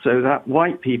also that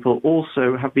white people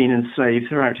also have been enslaved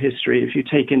throughout history, if you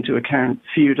take into account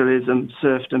feudalism,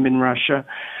 serfdom in Russia,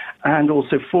 and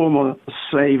also formal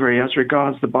slavery as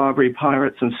regards the Barbary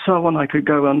pirates and so on. I could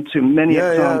go on to many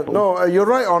examples. Yeah. No, you're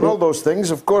right on all those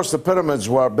things. Of course, the pyramids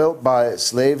were built by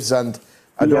slaves, and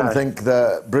I don't think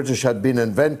the British had been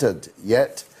invented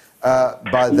yet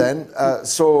by then.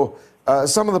 So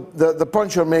some of the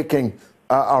points you're making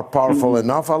are powerful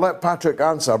enough. I'll let Patrick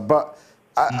answer, but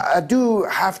I do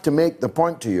have to make the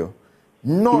point to you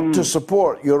not to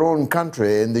support your own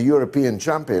country in the European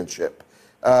Championship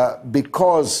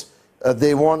because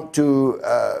they want to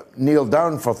kneel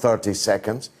down for 30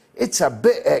 seconds. It's a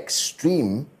bit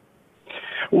extreme.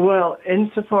 Well,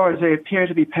 insofar as they appear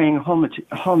to be paying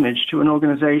homage to an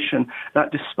organisation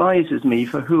that despises me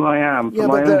for who I am, for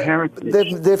my own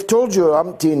heritage. They've told you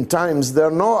umpteen times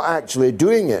they're not actually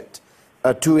doing it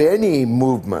to any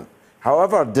movement,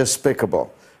 however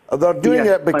despicable. They're doing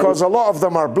it because a lot of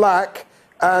them are black,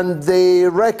 and they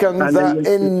reckon that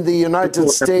in the United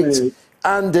States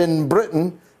and in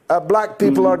Britain, black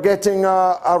people are getting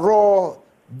a raw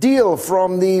deal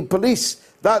from the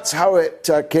police. That's how it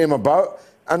came about.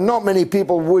 And not many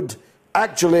people would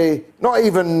actually, not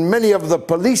even many of the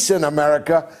police in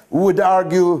America would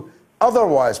argue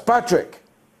otherwise. Patrick?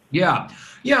 Yeah,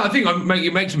 I think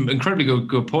you make some incredibly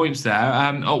good points there.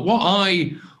 What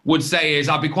I would say is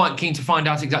I'd be quite keen to find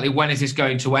out exactly when is this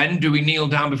going to end. Do we kneel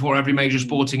down before every major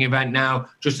sporting event now,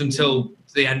 just until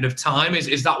the end of time?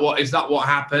 Is that what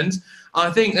happens? I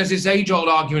think there's this age-old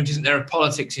argument, isn't there, of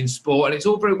politics in sport, and it's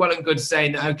all very well and good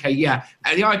saying that, okay, yeah,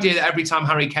 the idea that every time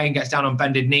Harry Kane gets down on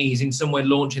bended knees in some way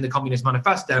launching the Communist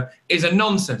Manifesto is a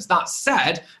nonsense. That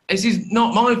said, this is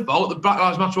not my fault. The Black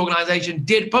Lives Matter organisation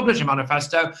did publish a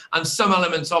manifesto, and some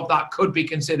elements of that could be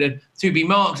considered to be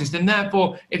Marxist, and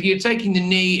therefore, if you're taking the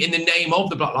knee in the name of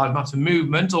the Black Lives Matter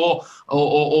movement, or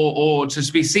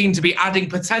to be seen to be adding,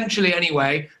 potentially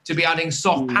anyway, to be adding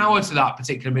soft power to that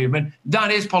particular movement,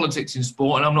 that is politics in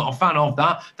sport, and I'm not a fan of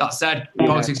that. That said,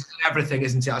 politics is everything,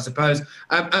 isn't it, I suppose?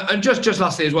 And just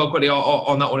lastly as well, quickly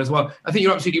on that one as well, I think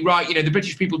you're absolutely right. You know, the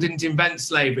British people didn't invent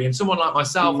slavery, and someone like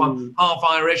myself, I'm half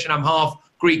Irish and I'm half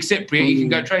Greek Cypriot. You can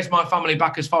go trace my family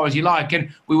back as far as you like, and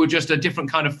we were just a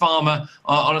different kind of farmer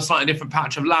on a slightly different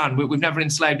patch of land. We've never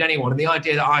enslaved anyone, and the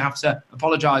idea that I have to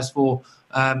apologise for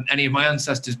any of my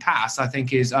ancestors' past, I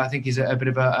think is a bit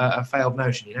of a failed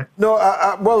notion, you know. No,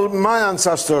 well, my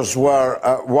ancestors were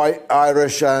white,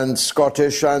 Irish, and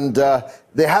Scottish, and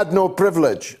they had no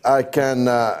privilege, I can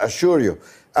assure you.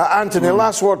 Anthony,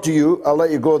 last word to you. I'll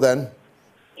let you go then.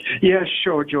 Yeah,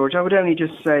 sure, George. I would only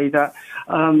just say that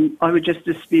I would just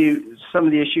dispute some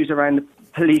of the issues around the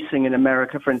policing in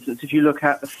America, for instance. If you look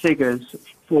at the figures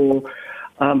for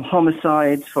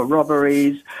homicides, for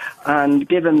robberies, and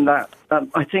given that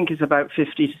I think is about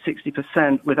 50 to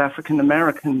 60% with African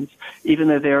Americans, even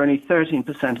though they're only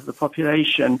 13% of the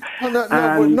population. Well,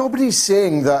 no, nobody's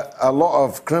saying that a lot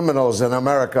of criminals in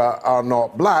America are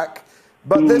not black,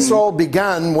 but this all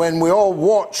began when we all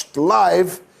watched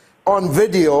live on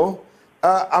video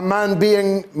a man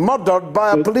being murdered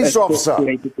by a police officer.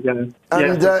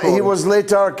 And he was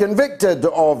later convicted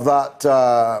of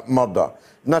that murder.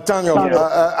 Nathaniel,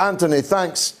 Anthony,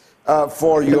 thanks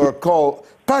for your call.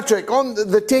 Patrick, on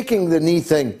the taking the knee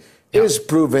thing is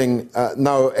proving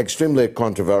now extremely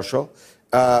controversial.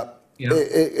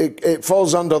 It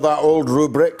falls under that old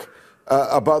rubric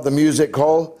about the music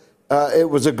hall. It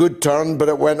was a good turn, but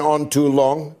it went on too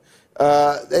long.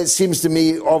 It seems to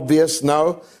me obvious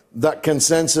now that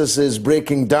consensus is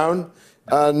breaking down,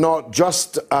 not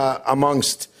just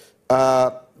amongst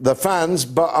the fans,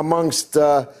 but amongst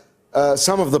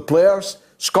some of the players.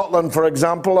 Scotland, for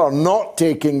example, are not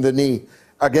taking the knee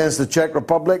against the Czech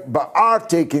Republic, but are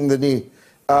taking the knee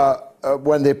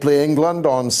when they play England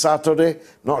on Saturday.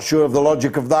 Not sure of the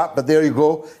logic of that, but there you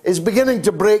go. It's beginning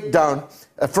to break down,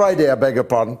 Friday, I beg your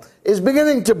pardon, is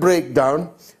beginning to break down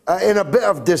in a bit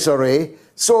of disarray.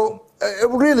 So it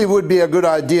really would be a good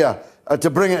idea to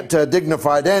bring it to a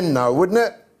dignified end now, wouldn't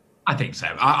it? I think so.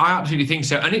 I absolutely think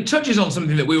so. And it touches on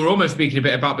something that we were almost speaking a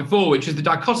bit about before, which is the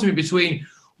dichotomy between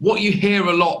what you hear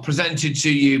a lot presented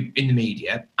to you in the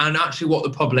media and actually what the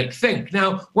public think.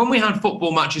 Now, when we had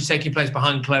football matches taking place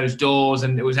behind closed doors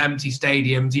and it was empty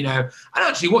stadiums, you know, and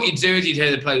actually what you'd do is you'd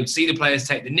hear the player, see the players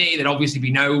take the knee, there'd obviously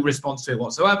be no response to it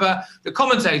whatsoever. The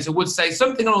commentator would say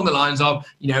something along the lines of,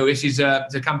 you know, this is a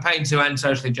campaign to end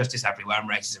social injustice everywhere and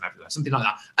racism everywhere, something like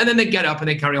that. And then they get up and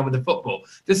they carry on with the football.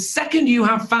 The second you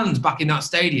have fans back in that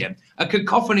stadium, a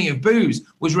cacophony of boos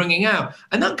was ringing out.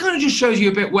 And that kind of just shows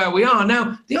you a bit where we are.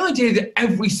 Now, the idea that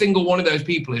every single one of those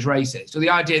people is racist, or the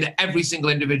idea that every single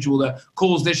individual that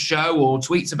calls this show or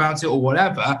tweets about it or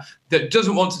whatever, that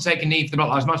doesn't want to take a knee for the Black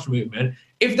Lives Matter movement,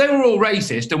 if they were all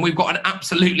racist, then we've got an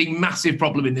absolutely massive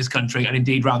problem in this country and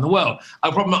indeed around the world.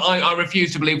 A problem I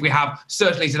refuse to believe we have,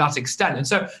 certainly to that extent. And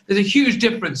so there's a huge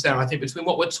difference there, I think, between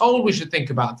what we're told we should think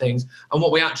about things and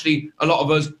what we actually, a lot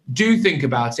of us, do think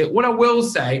about it. What I will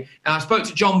say, and I spoke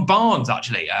to John Barnes,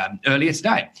 actually, earlier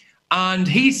today, and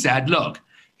he said, look,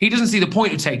 he doesn't see the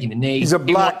point of taking the knee. He's a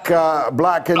black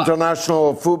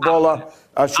international footballer,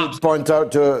 I should point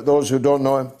out to those who don't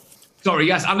know him. Sorry,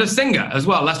 yes, and a singer as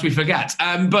well, lest we forget.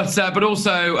 But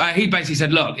also, he basically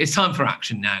said, look, it's time for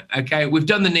action now, okay? We've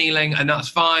done the kneeling, and that's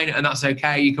fine, and that's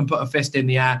okay. You can put a fist in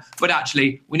the air. But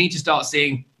actually, we need to start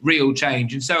seeing real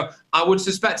change. And so I would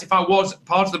suspect if I was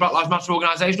part of the Black Lives Matter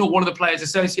organisation or one of the players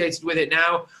associated with it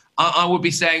now, I would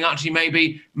be saying, actually,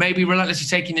 maybe relentlessly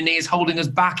taking the knee is holding us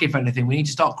back, if anything. We need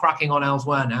to start cracking on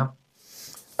elsewhere now.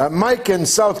 Mike in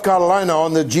South Carolina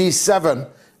on the G7.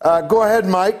 Go ahead,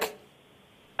 Mike.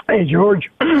 Hey, George.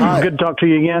 Hi. Good to talk to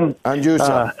you again. And you,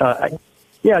 sir.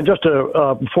 Yeah, just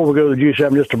before we go to the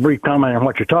G7, just a brief comment on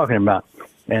what you're talking about.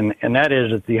 And that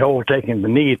is that the whole taking the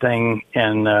knee thing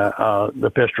and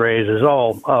the fist raise is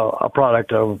all a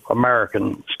product of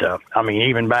American stuff. I mean,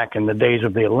 even back in the days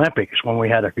of the Olympics when we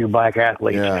had a few black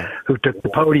athletes who took the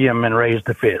podium and raised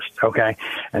the fist, okay?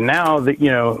 And now, when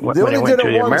they went to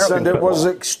the American and it was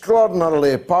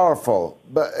extraordinarily powerful,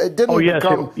 but it didn't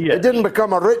it didn't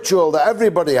become a ritual that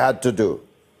everybody had to do.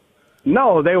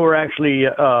 No, they were actually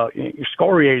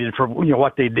excoriated for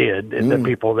what they did, and the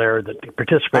people there that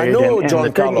participated. I know and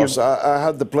John Carlos. I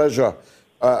had the pleasure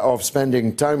of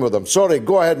spending time with him. Sorry,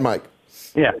 go ahead, Mike.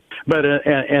 Yeah, but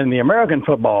in the American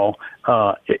football,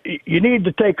 you need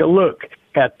to take a look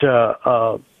at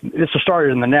this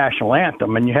started in the national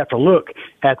anthem, and you have to look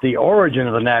at the origin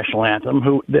of the national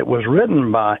anthem, that was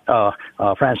written by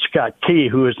Francis Scott Key,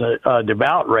 who is a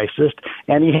devout racist,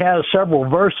 and he has several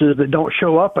verses that don't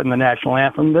show up in the national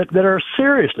anthem that are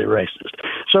seriously racist.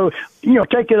 So,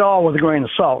 take it all with a grain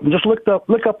of salt and just look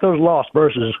up those lost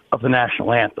verses of the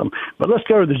national anthem. But let's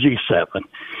go to the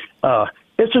G7.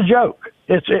 It's a joke.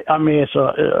 It's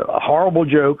a horrible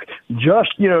joke.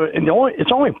 Just, and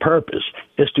its only purpose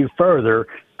is to further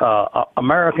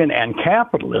American and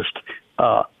capitalist,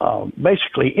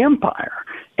 basically empire.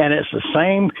 And it's the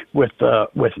same with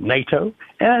NATO,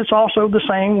 and it's also the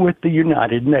same with the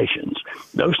United Nations.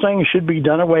 Those things should be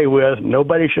done away with.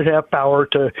 Nobody should have power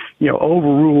to,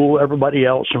 overrule everybody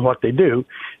else and what they do.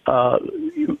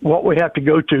 What we have to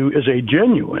go to is a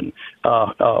genuine,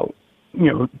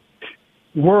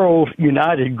 world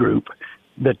united group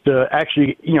that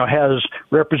actually, has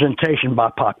representation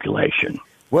by population.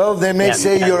 Well, they may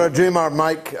say you're a dreamer,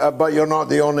 Mike, but you're not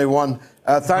the only one.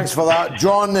 Thanks for that.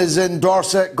 John is in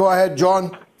Dorset. Go ahead,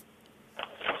 John.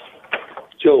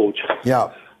 George.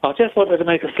 Yeah. I just wanted to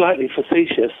make a slightly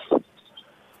facetious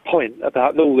point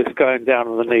about all this going down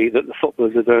on the knee that the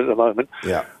footballers are doing at the moment.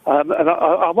 Yeah. And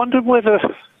I wondered whether,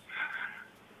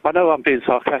 I know I'm being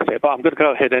sarcastic, but I'm going to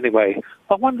go ahead anyway.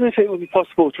 I wonder if it would be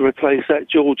possible to replace that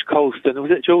George Colston,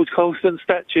 was it George Colston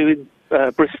statue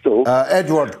in Bristol?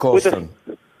 Edward Colston.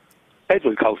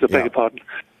 Edward Colston, beg your pardon.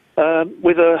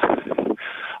 With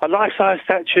a life-size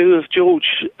statue of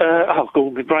George,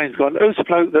 God, my brain's gone. Who's the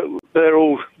bloke that they're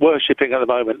all worshipping at the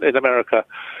moment in America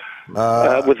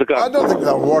with the gun? I don't think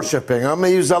they're worshipping him.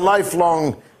 He's a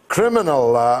lifelong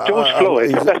criminal. George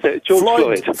Floyd, that's it,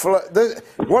 George Floyd.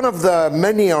 One of the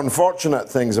many unfortunate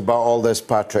things about all this,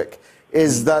 Patrick,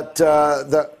 is that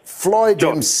that Floyd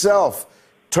himself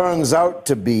turns out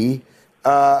to be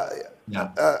a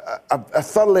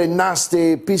thoroughly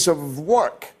nasty piece of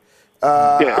work.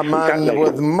 A man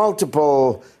with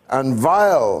multiple and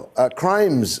vile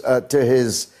crimes to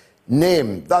his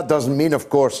name. That doesn't mean, of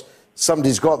course,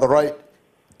 somebody's got the right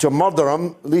to murder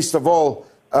him, least of all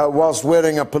whilst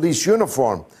wearing a police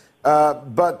uniform.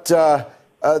 But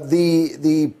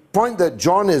the point that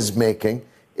John is making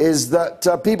is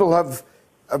that people have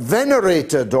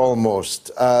venerated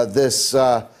almost this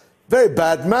very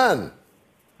bad man.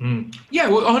 Yeah,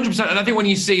 well, 100%. And I think when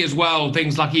you see as well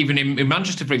things like even in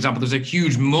Manchester, for example, there's a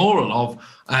huge mural of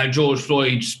George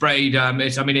Floyd sprayed.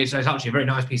 It's actually a very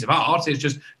nice piece of art. It's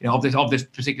just of this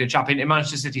particular chap in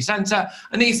Manchester city centre,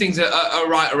 and these things are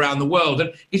right around the world.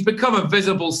 And he's become a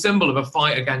visible symbol of a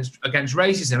fight against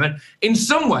racism. And in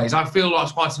some ways, I feel like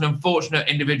it's quite an unfortunate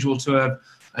individual to have.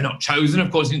 Not chosen,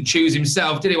 of course, he didn't choose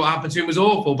himself, did he? What happened to him was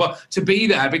awful, but to be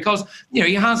there because,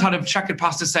 he has had a checkered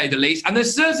past to say the least. And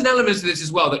there's certain elements of this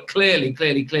as well that clearly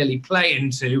play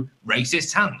into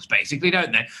racist hands, basically,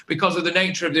 don't they? Because of the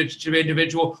nature of the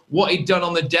individual, what he'd done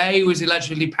on the day, he was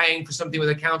allegedly paying for something with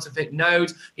a counterfeit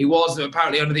note. He was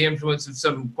apparently under the influence of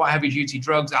some quite heavy-duty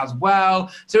drugs as well.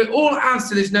 So it all adds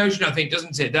to this notion, I think,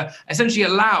 doesn't it, that essentially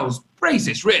allows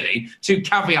racists really to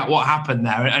caveat what happened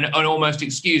there and almost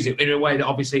excuse it in a way that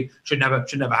obviously should never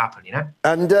happen,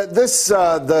 And this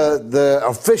the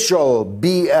official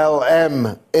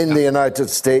BLM in the United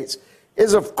States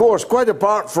is, of course, quite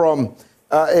apart from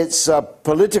its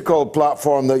political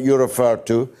platform that you referred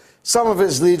to. Some of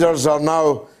its leaders are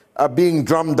now being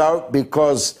drummed out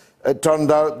because it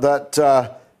turned out that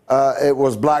it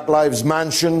was Black Lives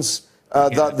Mansions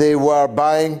that they were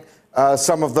buying.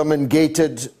 Some of them in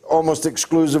gated, almost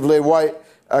exclusively white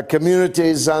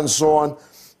communities and so on.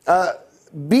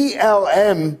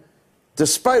 BLM,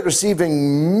 despite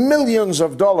receiving millions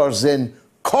of dollars in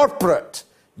corporate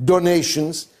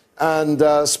donations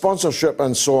and sponsorship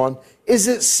and so on, is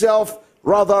itself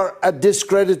rather a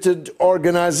discredited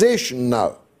organization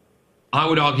now. I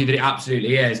would argue that it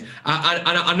absolutely is. And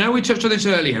I know we touched on this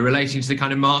earlier relating to the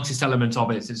kind of Marxist element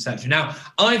of it, etc. Now,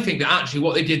 I think that actually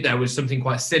what they did there was something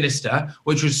quite sinister,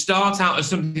 which was start out as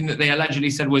something that they allegedly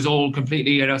said was all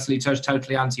completely and utterly,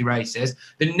 totally anti-racist.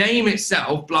 The name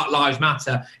itself, Black Lives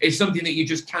Matter, is something that you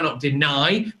just cannot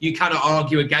deny. You cannot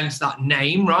argue against that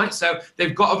name, right? So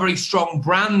they've got a very strong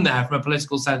brand there from a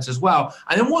political sense as well.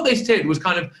 And then what they did was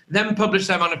kind of then publish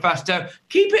their manifesto,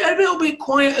 keep it a little bit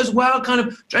quiet as well, kind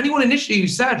of anyone initially who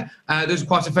said there's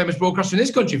quite a famous broadcaster in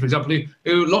this country, for example,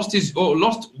 who lost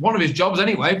one of his jobs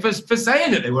anyway for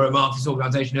saying that they were a Marxist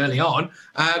organisation early on,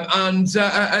 and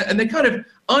they kind of.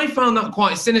 I found that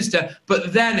quite sinister,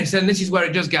 but then this is where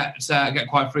it does get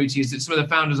quite fruity, is that some of the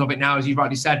founders of it now, as you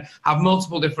rightly said, have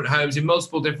multiple different homes in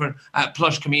multiple different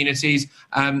plush communities,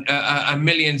 and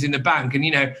millions in the bank. And,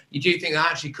 you do think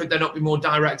that actually could there not be more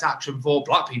direct action for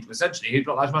black people, essentially, who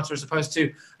Black Lives Matter is supposed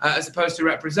to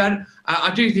represent?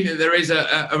 I do think that there is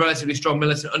a relatively strong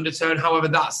militant undertone. However,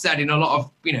 that said, in a lot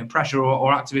of pressure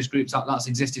or activist groups, that's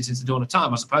existed since the dawn of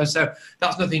time, I suppose. So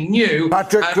that's nothing new.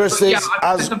 Patrick Christys,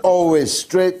 as always,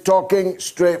 straight talking,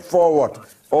 straightforward.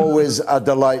 Always a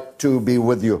delight to be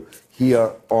with you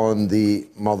here on the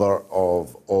mother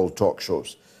of all talk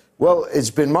shows. Well, it's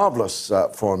been marvellous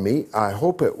for me. I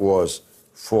hope it was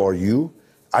for you.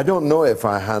 I don't know if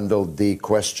I handled the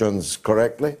questions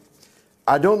correctly.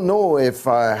 I don't know if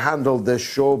I handled this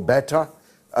show better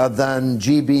than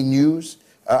GB News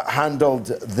handled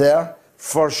their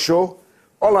first show.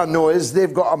 All I know is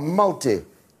they've got a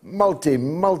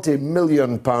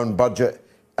multi-million pound budget,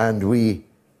 and we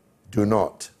do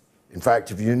not. In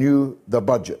fact, if you knew the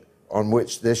budget on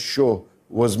which this show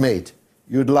was made,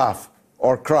 you'd laugh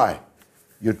or cry.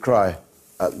 You'd cry,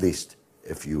 at least,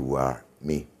 if you were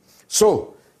me.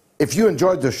 So, if you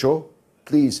enjoyed the show,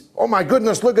 please, oh my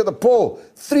goodness, look at the poll.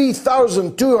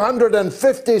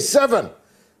 3,257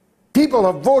 people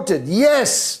have voted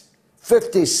yes.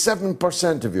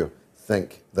 57% of you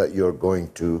think that you're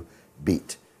going to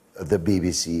beat the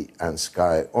BBC and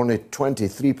Sky. Only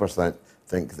 23%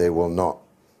 think they will not.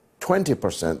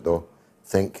 20%, though,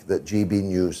 think that GB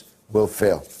News will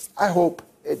fail. I hope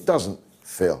it doesn't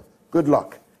fail. Good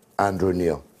luck, Andrew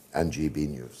Neil and GB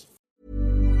News.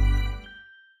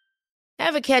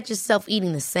 Ever catch yourself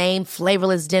eating the same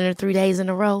flavorless dinner 3 days in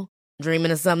a row?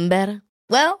 Dreaming of something better?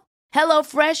 Well,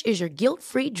 HelloFresh is your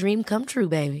guilt-free dream come true,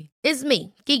 baby. It's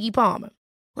me, Keke Palmer.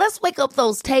 Let's wake up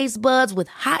those taste buds with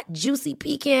hot, juicy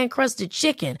pecan-crusted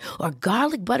chicken or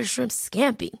garlic butter shrimp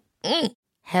scampi.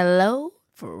 Hello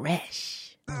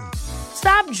Fresh.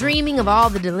 Stop dreaming of all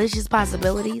the delicious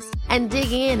possibilities and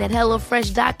dig in at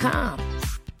HelloFresh.com.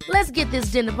 Let's get this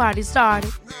dinner party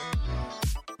started.